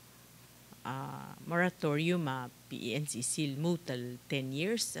moratorium PNCC mutal 10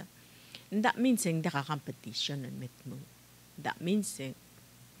 years that means ang daka competition and met mo that means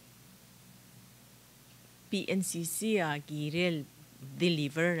PNCC girel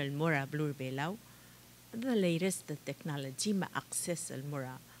deliver al mora blur belaw the latest technology ma access al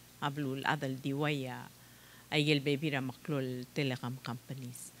mora ablul adal diwaya ay gel baby ra maklol telecom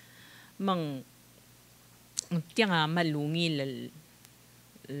companies mang tianga malungil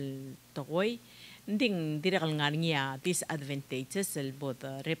tokoy nding direkal ngarnya disadvantages al both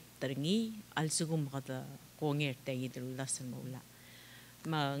rep terngi al sugum kada konger tayidul lasan mula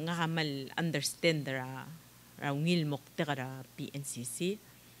ma ngamal understand ra ngil mokte kara PNCC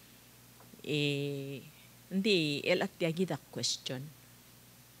ndi el atyagi da question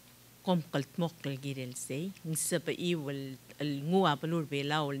komkalt mokal girel say ng sabai wal ngua palur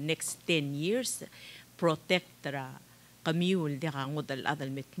belaw next 10 years protect ra kami ul de ngod al adal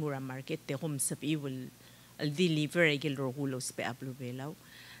metmura market te hom sabai wal al deliver igel rogulos pe ablu belaw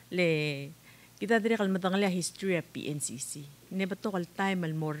le kita dire kal matangla history PNCC ne bato kal time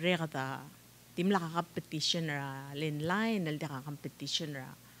al morre kata timla ka competition ra line al de ka competition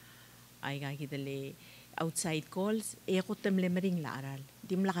ra ay ga kitale outside calls ko temle mering la aral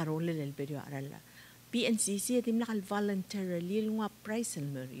dimla ka role lel video aral PNCC dim la voluntarily lunga price al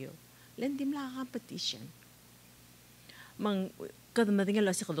merio len dim la competition mang kada madinga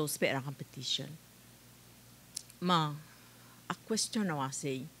la sikado spera competition ma a question na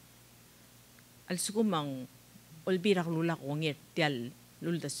wasay al sugumang olbira lula ko ngir tial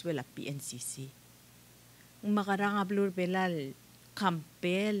luldaswela PNCC makaranga blur belal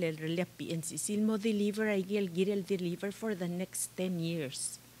campel el relia PNCC mo deliver ay girel deliver for the next 10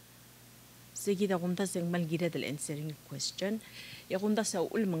 years. Sige da kunta sing mal gira del answering question. Ya kunta sa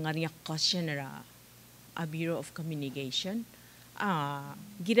ul mga question ra a Bureau of Communication.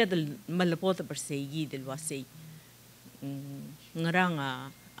 Gira del malapota per segi del wasay.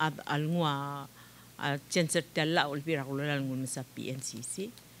 Ngaranga ad alngwa chancer tala ul pira kulal ngun sa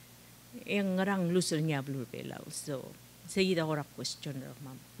PNCC. Yang ngarang lusol niya blur belaw. So seguida ahora question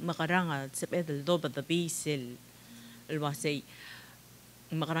makaranga sepedal do but the bisil alwasay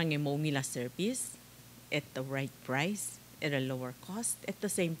makarang mo mila service at the right price at a lower cost at the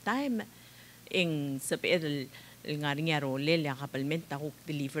same time ing sepedal ngaring aro lele kapalmenta ko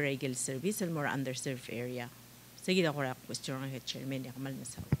deliver egal service al more underserved area seguida ahora question ng chairman ya kamal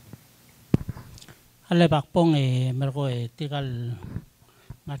nasaw ale bakpong merko tikal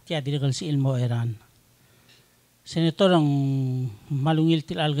ngatya dirgal si ilmo eran Senator ang malungil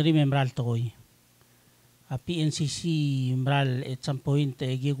til algari membral tokoy. A PNCC membral at some point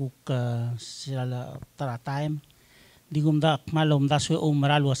giguk sila tara time. Digum da malom da so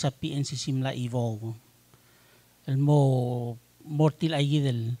membral was a PNCC mla evolve. El mo mortil ay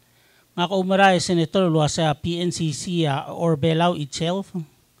gidel. Nga ko umara senator was a PNCC or Belao itself.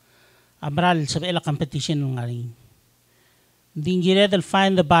 Ambral sa ela competition ng ngaring. Dingire they'll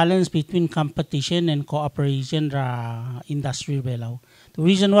find the balance between competition and cooperation ra industry belaw. The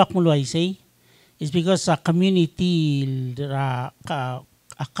reason why I say is because a community ra a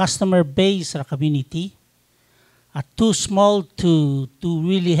customer base ra community are too small to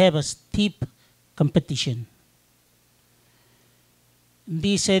really have a steep competition.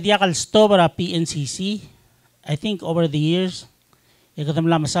 Di sa diakal stobra PNCC, I think over the years,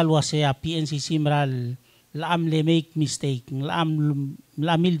 ikatam la masalwa sa PNCC maral laam le make mistake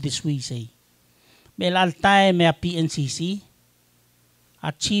laamil this way say mel all time may PNCC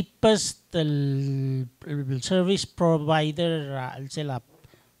a cheapest service provider sila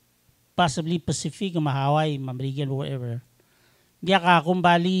possibly Pacific Mahaway Mamrigel whatever dia ka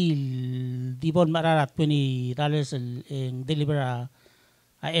kumbali di bon mararat $20 ang deliver a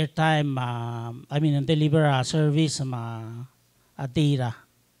airtime I mean deliver a service a data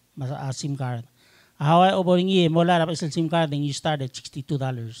a SIM card. Hawai oboringi mola dapat SIM card you start at $62.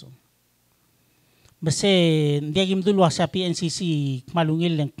 Base dia gim dulu sa PNCC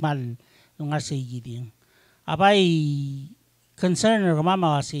malungil ng mal ng asay giding. Abay concern ng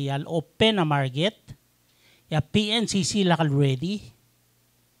mama si al open a market ya PNCC lakal ready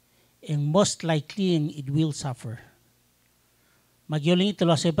and most likely it will suffer. Magyoling ito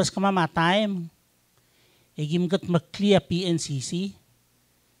sa pas kamama time gim gat makliya PNCC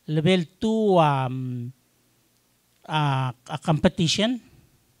level 2 a competition,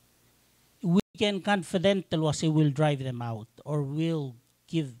 we can confident that we will drive them out or will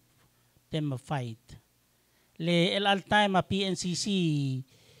give them a fight. Le all time a PNCC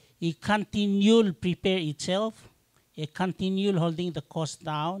it continue prepare itself, it continue holding the cost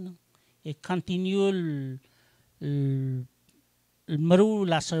down, it continue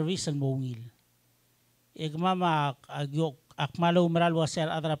marula service and mongil. Mama akmalo maral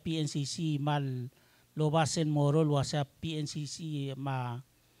wasar adra PNCC mal lobasen morol wasa PNCC ma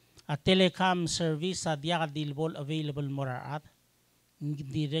a telecom service sa diya dilbol available morarat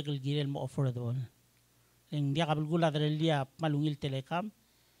hindi regal girel mo affordable ang diya kabulgula adrelia malungil telecom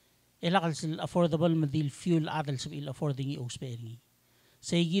elakal affordable madil fuel adal sa il affording i-osperi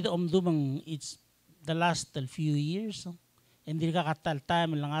say gid dumang it's the last few years hindi ka katal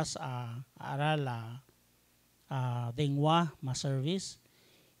time langas arala dengwa ma service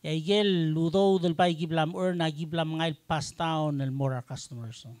igel ludo del pay giblam or na giblam ngail pass down el more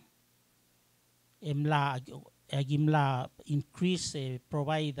customers emla agimla increase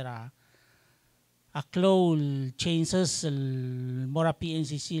provide a close changes more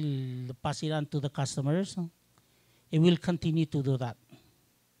PNCC pass it on to the customers it will continue to do that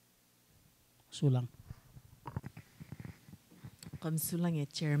sulang kamsulang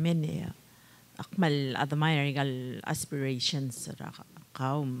chairman akmal admire gal aspirations ra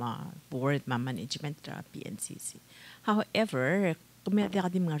kao board management ra PNCC. However, kumeda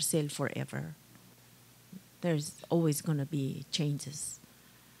kadim ngarcel forever. There's always gonna be changes.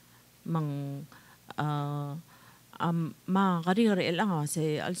 Mang kari lang sa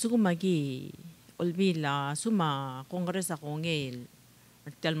alsugo magi olbila suma kongres ako ngel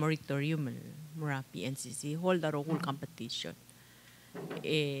tel moratorium mura PNCC hold a role competition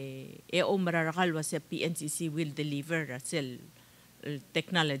umararakal was PNCC will deliver sel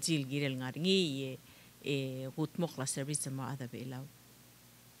technology girel ngaringi gutmok la service ma ada belaw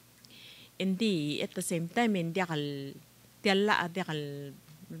hindi at the same time hindi akal tialla adakal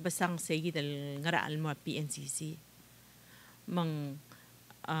basang segi del ngara al mo PNCC mang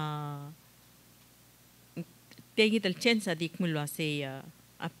tegi del chance adik mulwa say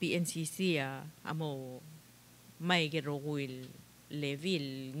a PNCC amo may gerogul level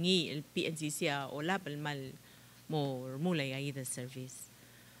ngi el PNCC ola mal mo mulay ay the service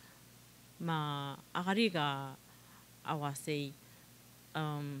ma akariga awasay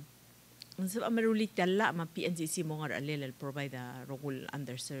unsab amaruli talla ma PNCC mo ngar alel provide a rogul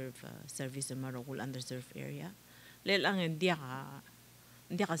underserved service ma rogul underserved area lel ang hindi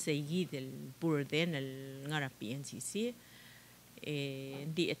ka say del burden el ngara PNCC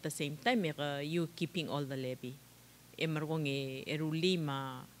hindi at the same time you keeping all the levy margong eruli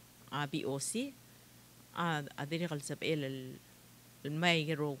ma BOC adiri kalsap el may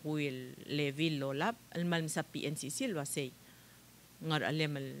gero kuil levy lolap al mal sa PNCC lwasay ngar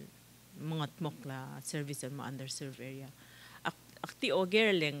alem mga tmok la service ma underserved area akti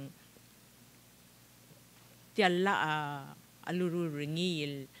ogerleng tialla alururingi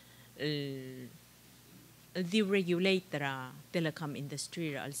el deregulator telecom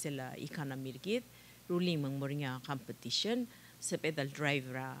industry al sila economy git ruling mang moringa competition sa pedal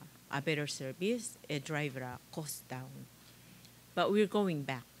driver a better service a driver cost down but we're going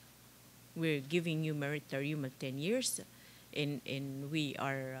back we're giving you moratorium of 10 years and we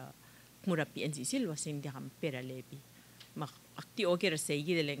are mura PNCC was hindi kam pera levy akti oger say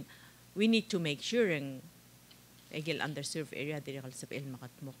gideleng we need to make sure ang egel underserved area dire kal sapel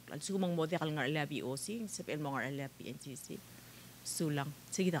makatmok al sumang mode kal ngar ala BOC sapel mo ngar ala PNCC sulang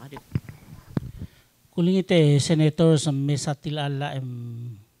sige ta kadip kulingite senator sa mesa tilala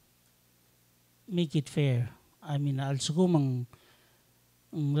make it fair I mean al sumang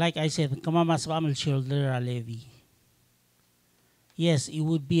like I said kamamas pamal shoulder levy yes it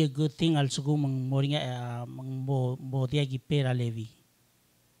would be a good thing al sumang moringa mo dia gi pera levy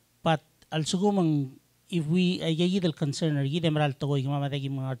but al sumang if we ay gidel concern or gidem ral to go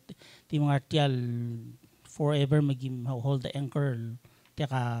mamatagi mga artial forever magim hold the anchor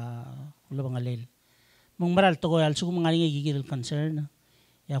teka ulo bang alel mong maral to go al sugo mga gidel concern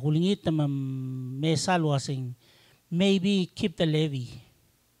ya kulingit na mesal wasing maybe keep the levy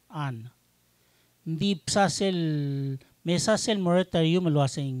on hindi mesa sel moratorium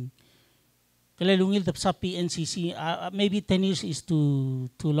wasing kalalungil sa PNCC maybe 10 years is too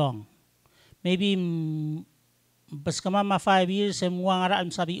long maybe bas kama 5 years ngara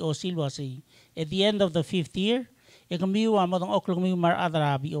sa BOC wasi at the end of the 5th year kamiwa mo tong oklo kami mar other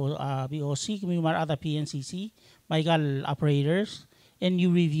BOC kami mar other PNCC gal operators and you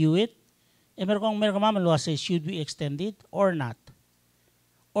review it meron kama wasi should we extend it or not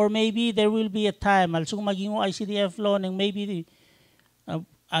or maybe there will be a time also maging ICDF law ng maybe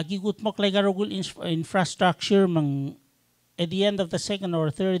agigut mo kay garugul infrastructure mang at the end of the 2nd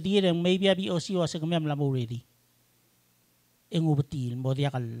or 3rd year, maybe a BOC was a comem already. In Ubatil,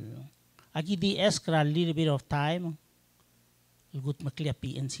 Modiakal. Agi DS a little bit of time. Good maklia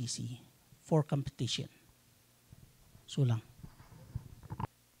PNCC for competition. So lang.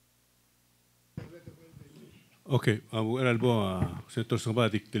 Okay, albo Senator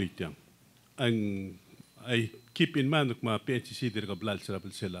Sabadik Tilitiang. I keep in mind ma PNCC dir ka blal sila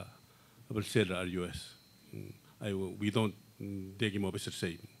RUS. We don't degi mo beser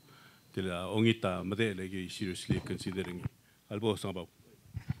say tila ongita madele gi seriously considering albo sabaw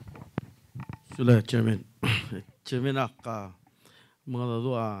sula chairman ka mga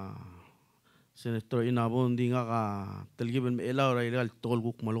dua senator inabon di nga ka talgiban me elaw ra ilegal tol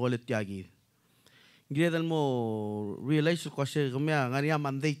guk malgolet tiagi gredal mo realize ko siya kamya ngania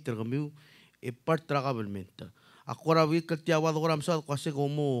mandate kami e part tra government akora wi kaltiawad ko ramsa ko siya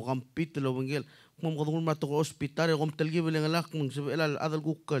como compete lo bangel mom ko dum mato hospital kom talgi bele ngalak mong sabel adal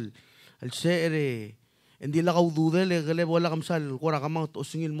gukal al sere hindi la kaududel gele wala kamsal kora kamang to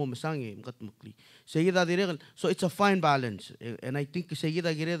singil mo masangi mkat mukli seguida dire so it's a fine balance and I think seguida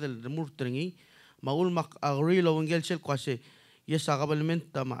gire del murtringi maul mak agree lo ngel sel kwase yes akabalment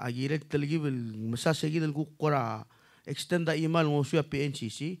ma agire talgi bel masa seguida el gukora extenda imal mo suya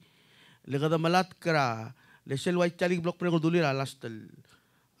PNCC legada malat kara lesel white tali block pre dulira last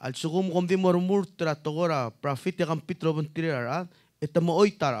al sugum komdi mormur tratogora profit yakam pitro bentira eta mo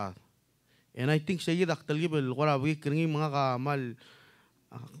oitara and I think sayid aktal gibel gora wi kringi mga kamal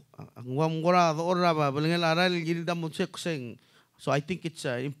ang wamgora do ora ba balengel aral giri da mo check sing. So I think it's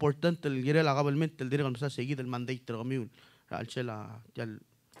important el giri la government el dire kan sa seguir el mandate ter kami al chela tel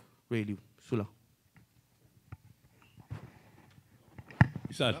radio sula.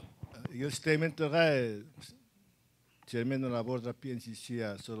 Isal. Your statement to Chairman of the Board of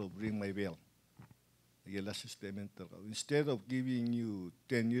PNCC sort of ring my bell. Your last statement. Instead of giving you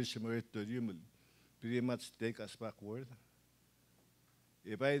 10 years moratorium, pretty much take us backward.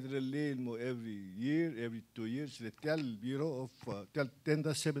 If I drill more every year, every 2 years, the tell Bureau of tell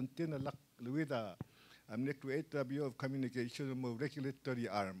 10-17 with a create a Bureau of Communication more regulatory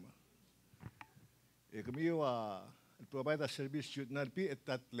arm. Provide a service should not be at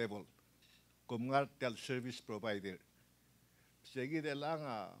that level. Kumngar tel service provider. Sige de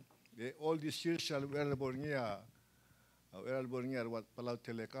lang all these years shall wearable niya what Palau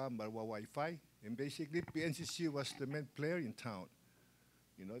Telecom or Wi-Fi, and basically PNCC was the main player in town.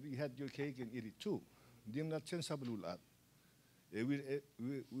 You know, you had your cake and eat it too. Hindi na sensible ulat. We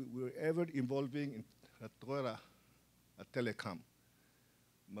were ever involving in a telecom.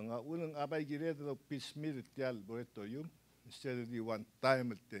 Mga unang abay gire do piecemeal tial moratorium instead of the one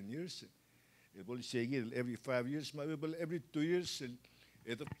time at 10 years. It will say every 5 years, maybe every 2 years.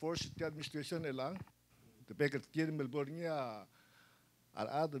 It forced the administration elang. The packet kid Melbourne our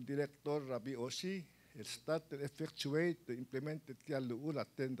other director Rabi Osi. It started to effectuate the implemented tial luula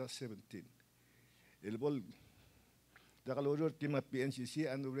 10-17. It will the kaloror team at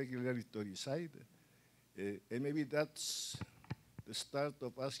PNCC and the regulatory side. And maybe that's the start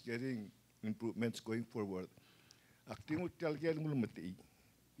of us getting improvements going forward. Acting with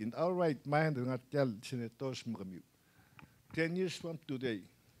in our right mind, tell senators 10 years from today,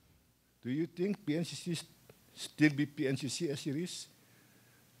 do you think PNCC still be PNCC as it is?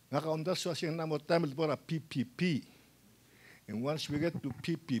 Nakaunda so siyang namotamil para PPP. And once we get to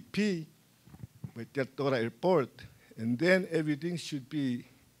PPP, we tell Tora Airport, and then everything should be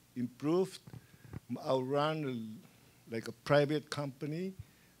improved, run like a private company,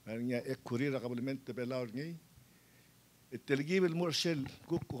 and kurir kabulmente belaur ngi. It will give more shell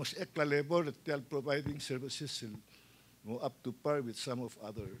kukos ekla labor that providing services more up to par with some of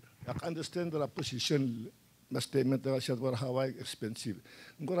other. I understand the position statement that I said were Hawaii expensive.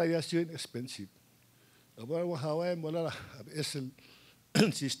 Ngora yasin expensive. About Hawaii mola SL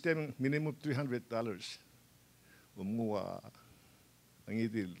system minimum $300. Umwa ang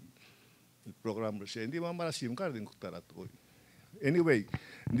idil program siya. Hindi mamara SIM card din kutara to. Anyway,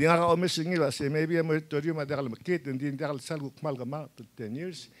 hindi nga ka omis ng iba. Maybe a moratorium adakal makit, hindi akal salguk malgama to 10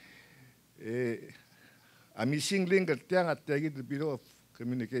 years. A missing link at tiyang at tiyagid the Bureau of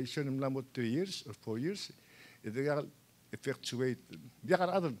Communication mula mo 3 years or 4 years. Hindi akal effectuate. Hindi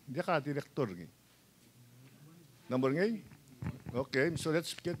akal director. Number ngay? Okay, so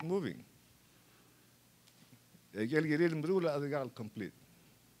let's get moving. Egel giril mrula at akal complete.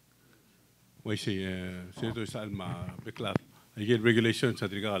 Why say, Senator Salma Beklat. Again, regulations sa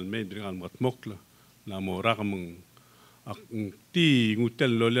trigal main trigal matmokla la mo rakamang ti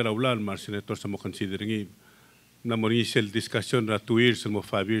ngutel loler awlan mar senator sa mo considering na mo initial discussion ra 2 years mo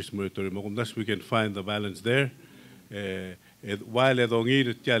 5 years moratorium mo kumdas we can find the balance there while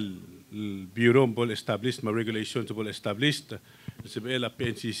edongir tial bureau bol established ma regulations bol established sebela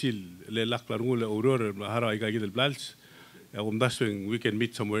PNCC le laklar ngula aurora hara ay gagid el blals kumdas we can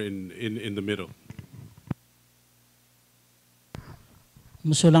meet somewhere in the middle.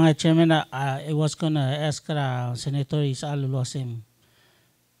 Musulang Chairman, I was gonna ask Senator Isal Luasim.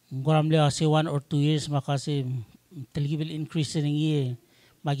 Goram le asi 1 or 2 years makasi will increase ng iye.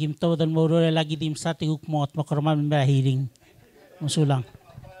 Magim to dan mo lagi dim sa tiguk mo at makarman ba hearing. Musulang.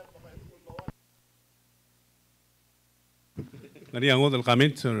 Nari ang other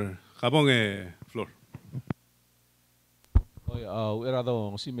comments or kabong floor. Oy,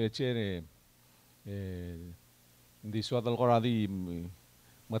 erado Cmte hindi suadal ko radi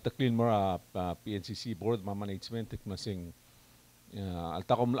mataklin mo PNCC board management masing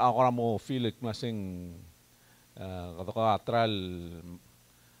altakom ako mo feel masing kadaka atral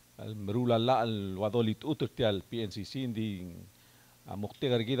merula la al wadolit utrtial PNCC hindi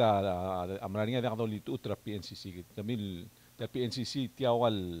muktegar kita amrania da wadolit utra PNCC kamil da PNCC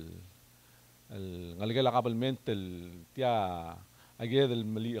tiawal ngaligala kabalmental tia agad el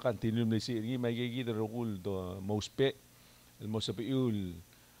mali continue na si ni may gigi the rule do mospe el mosapiul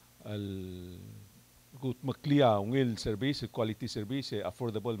al gut maklia ungil service quality service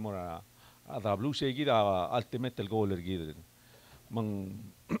affordable mora adablu siya gida ultimate el goal gida mang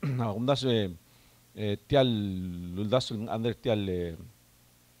kumdas tial luldas under tial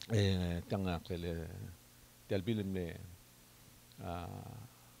tiang tial bilim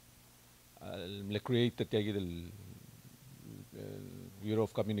create tiagi del Bureau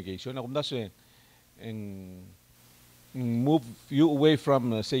of Communication. Ako mdas move you away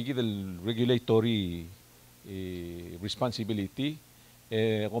from segi del regulatory responsibility.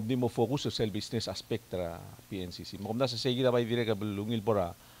 Kung di mo focus sa business aspect tra PNCC. Kung mdas segi da bay dire ka belungil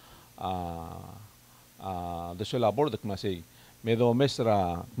bora the sola board dak masay medo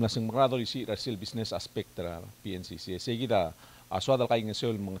mesra nasang magado isi ra sel business aspect tra PNCC. Segi da aswada kay nga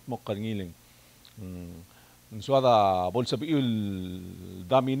sel mga mok kangiling. Suada bolsa biul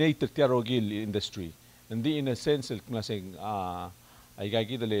dominated tiarogil industry. Hindi in a sense nasing ay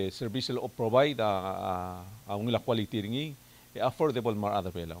gagi dale service o provide ang ila quality ringi affordable mar other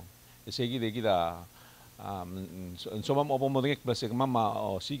pelaw. Segi de gida so mam opo mo dingek basig mama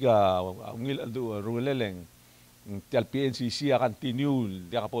o siga ang ila ruleleng tial PNCC continue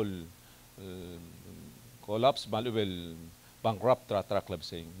dia kapol collapse malubel bankrupt tra club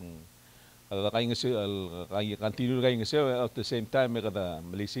saying kada kay ngese kay continue kay ngese at the same time kada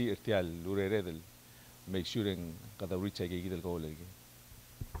malisi irtial lurere del make sure kada reach ay gigidel ko lagi.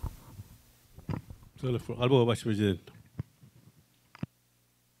 So albo Vice President.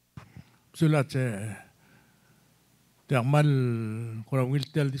 Sulat tiang mal kurang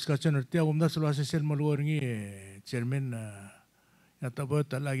wiltel discussion tiang umda selalu asal maluar ni chairman yata buat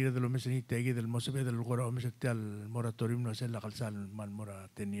lagi dari lo mesin tegi del mosebe del kurang mesin tial moratorium no sel lakal sal man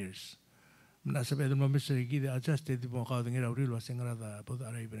mora 10 years. Menasebe del mesin gide adjust di buang kau dengar auril wasengra da buat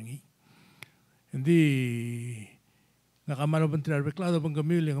arai berengi. Hindi nakamalo menteri arbeklado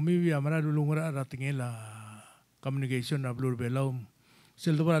pengkamil yang kami amara dulu ngora ratingela communication na blur belaum.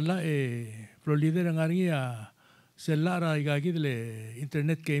 Sel do la pro leader ang aringi sel lara igagi dele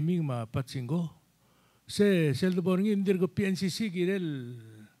internet gaming ma patsingo sel do borngi indir go PNCC girel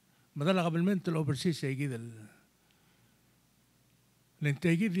madala kabelmental overseas igi del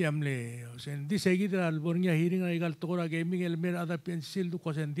lentegi diamle sen di segi dal borngi hearing igal tokora gaming el mer ada PNCC do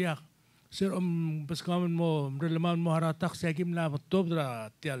kosen dia ser paskamen mo releman mo haratak segim la top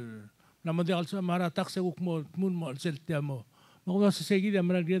dra tial na mo dial sa haratak se uk mo mun mo sel tiamo Mga sa segi dia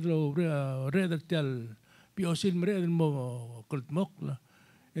merag dia lo red tial piosil merag mo kultmok la.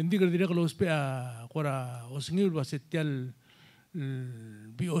 Hindi ka dire kalau spea kora osngil ba tial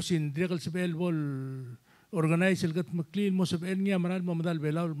piosin dire kal spel bol organize el gat maklin mo spel niya maral mo madal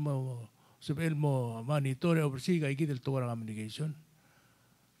belaw mo spel mo monitor oversee kay gidel to communication.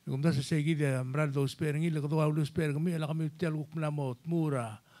 Kung sa segi dia maral do spea ngil ko do ulo spea kami ala kami tial uk mo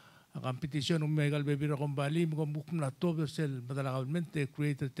mura. Ang kompetisyon ng Megal Bebira Kumbali, magmukm na top sel madalakawalmente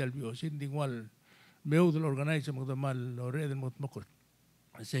creator telbios, hindi wal meudal organize magdamal o red mo mukot.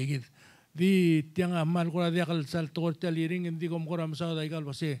 Segid di tiang amal ko na diakal sal tokor teliring hindi ko mukura masada igal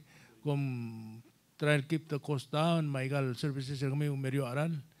base kom try to keep the cost down maigal services kami umerio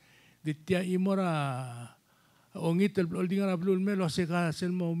aral. Di tia imora ongit el holding na blue melo se ka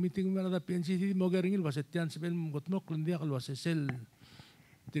sel mo meeting mera da PNCC mo garingil base tian sebel mukot mok diakal base sel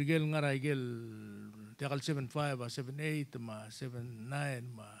Tirgel nga raigel tiakal 7.5 7.8 ma 7.9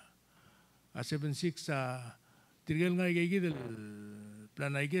 ma 7.6 tirgel nga igigidel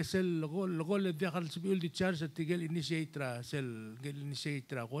plan aige sel logol tiakal sibil di charge tirgel initiate ra sel gel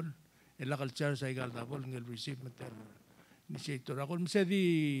initiate ra kon elakal charge ay gal dabol ngel receive meter initiator akon mse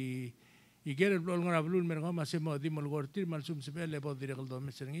di igel blol nga blul mer nga masemo di molgortir malsum sebel lebo direkal do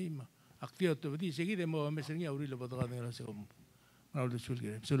mesengi ma aktio to di seguide mo mesengi auri lebo do nga se Raul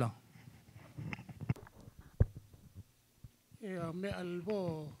Sulgire, sulang. Me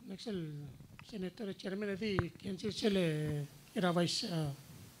albo next senator chairman di PNCC era vice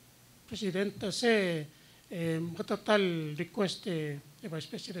president se total request vice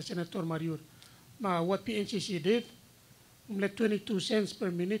president senator Mariur ma what PNCC did let 22 cents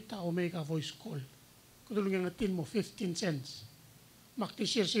per minute ta omega voice call kudulungan natin mo 15 cents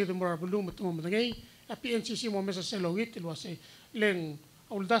maktisir si the more blue mo tumamagay a PNCC mo mesa selowit ilwase leng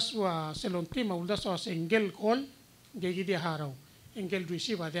uldas wa selontim uldas wa single call gegi dia haraw engel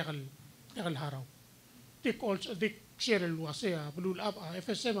receive adekal haraw tik also dik share ilwase blue up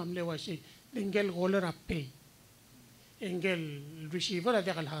FSM am lewase engel caller up pay engel receiver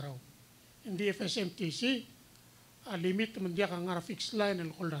adekal haraw hindi FSM TC a limit man dia kang fixed line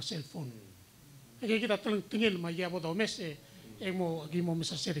el call cell phone gegi kita tingil mayabo daw mes mo gimo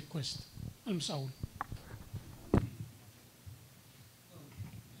mesa request am saul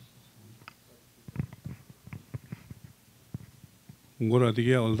Ngora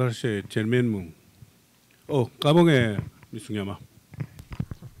tigia oldar se chairman mo. Oh, kabonge misungama.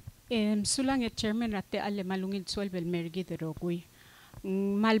 Sulang chairman rate ale malungid sual bel mergi de rogui.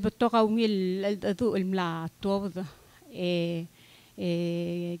 Malboto ka ungil adu ilmla tobda.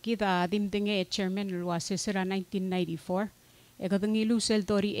 Kita dimdenge chairman luwase sira 1994. Kadangilu sel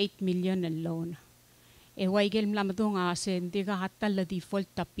 38 million na loan. Waigel mlamado nga sen diga hatta la default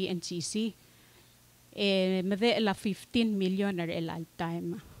ta PNCC. Mede la 15 million ar el all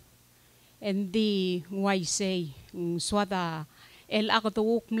time. And the why say swada el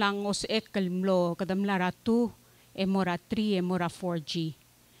akatuuk mlang os ekalmlo kadamlara 2 mora 3 mora 4G.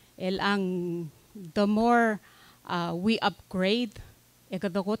 El ang the more we upgrade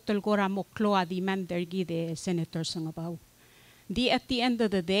kadakot tulkora mo klo demand dergi de senators ng abaw. At the end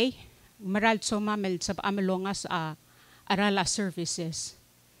of the day, maral so mamel sab amelongas arala services.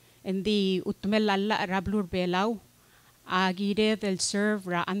 And the utmelala rablur belaw agire del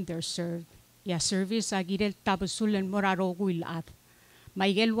serve ra underserved. Ya service agire tabusulen moraro guilat.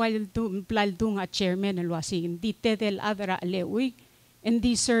 Maigel wal plaldung a chairman alwasing dite del adra lewi. And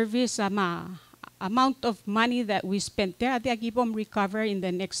the service amount of money that we spent there, they give them recover in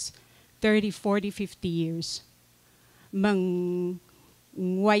the next 30, 40, 50 years. Mang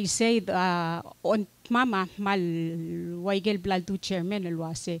why say on mama mal waigel blaldu chairman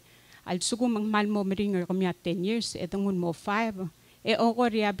alwase al sugo mang mal mo meringer kamya 10 years etangun mo 5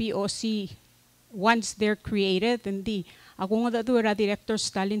 okoria BOC once they're created hindi ako nga datura director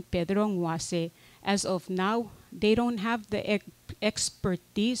Stalin Pedro ngwase as of now they don't have the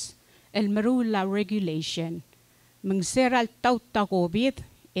expertise el marula regulation mang seral tauta COVID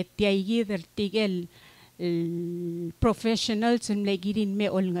etyaigi der tigel professionals and legirin me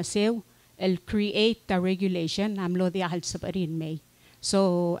ol nga sew el create the regulation amlo di ahal sa parin may.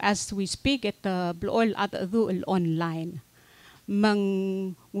 So as we speak at blol at adu online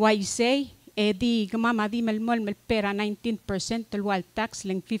mang why say di gamama di malmol malpera 19% talwal tax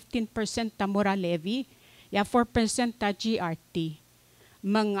lang 15% ta mora levy ya 4% ta GRT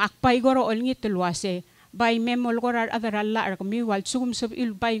mang akpay goro ol ngi tulwase by memol korar adaralla ar kumiwal sum sub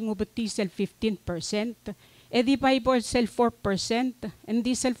il bay ngubati sel 15%, edi bay bor sel 4%, and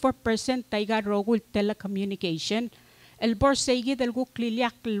di sel 4% tayga rogul telecommunication, el bor segi del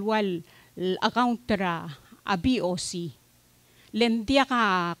guklilyak wal account ra a BOC. Lendia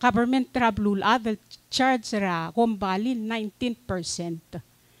ka government trablul adal charge ra kumbali 19%.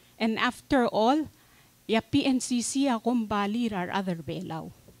 And after all, ya PNCC a kumbali rar other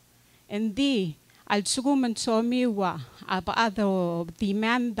belaw. And di al suguman somiwa apaado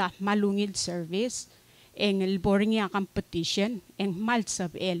demanda malungil service en el boringia competition en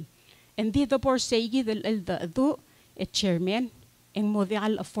malsabel en dito por segi del do chairman en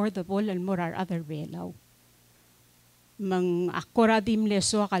model affordable el morar other belaw mang akora dim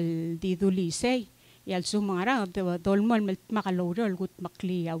leso kal didulisay yal sumara dolmol makalorol gut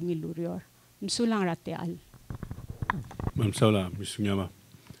makliyaw ngilurior msulang rateal Ma'am Saula misnyama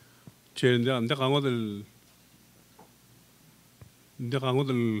Chair, hindi kangodel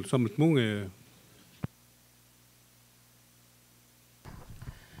samit mong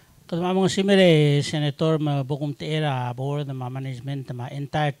Kadma mga simere senator mabukum teera board na management na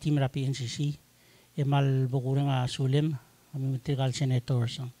entire team ra PNCC mal bukurang sulim kami material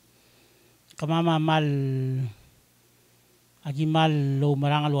senators. Kamama mal agimal lo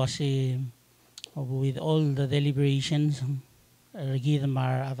marangal wasi with all the deliberations Regida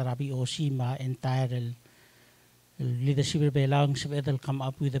mar atarabi OC ma entire leadership belong will come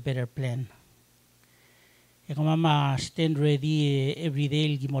up with a better plan. Mama stand ready every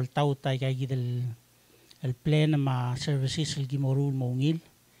day gimol tao tay kay gidel el plan ma services el gimorul mongil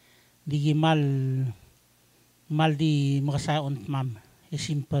di gimal mal di makasaon mam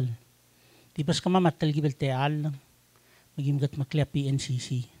simple di pas kama matal gibel teal magimgat maklia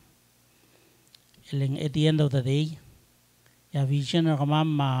PNCC eleng at the end of the day ya vision or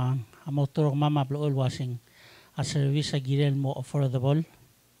mama a motor mama blool washing a service a girel mo affordable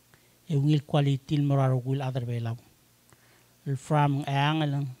e will quality morar will other belaw from ang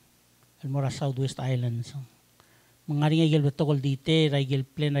el mora southwest islands mga ringay betokol dite raigel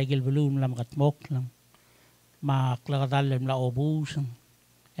plan raigel balloon lam katmok lam maklakadal lam la obus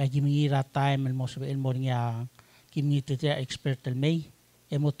e gimingira time el mo el moringa kimnito te expert el may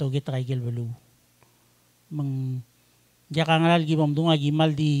e mo toget raigel balloon mang Jaka ngalal gimam dunga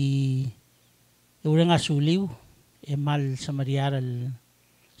gimal di urang asuliw mal sa mariaral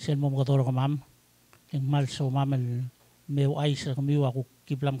sel mo motor ko mam mal so mamal meu ay sa kamiwa ko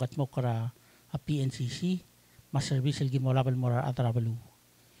kiblam katmo kara a PNCC mas service el gimolabal morar atrabalu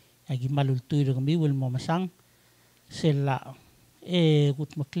gimal ultuy ro kami wil mo masang sela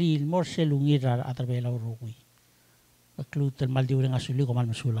gut maklil mor selungira atrabela rokoy maklutel mal di urang asuliw ko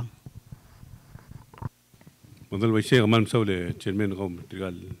mal masulang Mandal Vaishe Aman Saule, Chairman of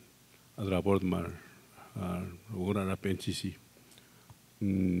Material Adra Board Mar, Ugora PNCC.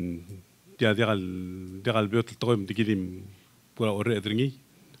 dia biot toim dikirim pura ore edringi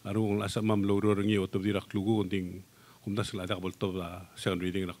arung asa mam loro ringi otob dirak lugu onding kumdas la dak bolto la second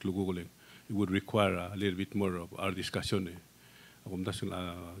reading rak lugu goleng. It would require a little bit more of our discussion. Kumdas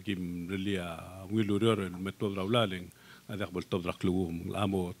la gim really a wiluror el metod raulaleng adak bolto rak lugu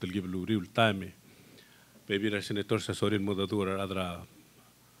amo telgib luri ul time. Baby ra senator sa sorin modadur adra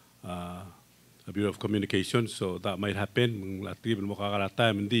a Bureau of Communications, so that might happen. La tribal mo kagala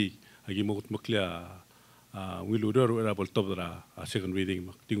time hindi agi mo maklia wiluror era bolto dra a second reading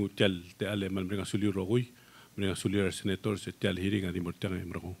tingu tel te ale man bringa suliro gui bringa suliro senator se tel hearing adi mortang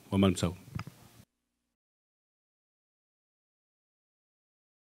emro waman sau.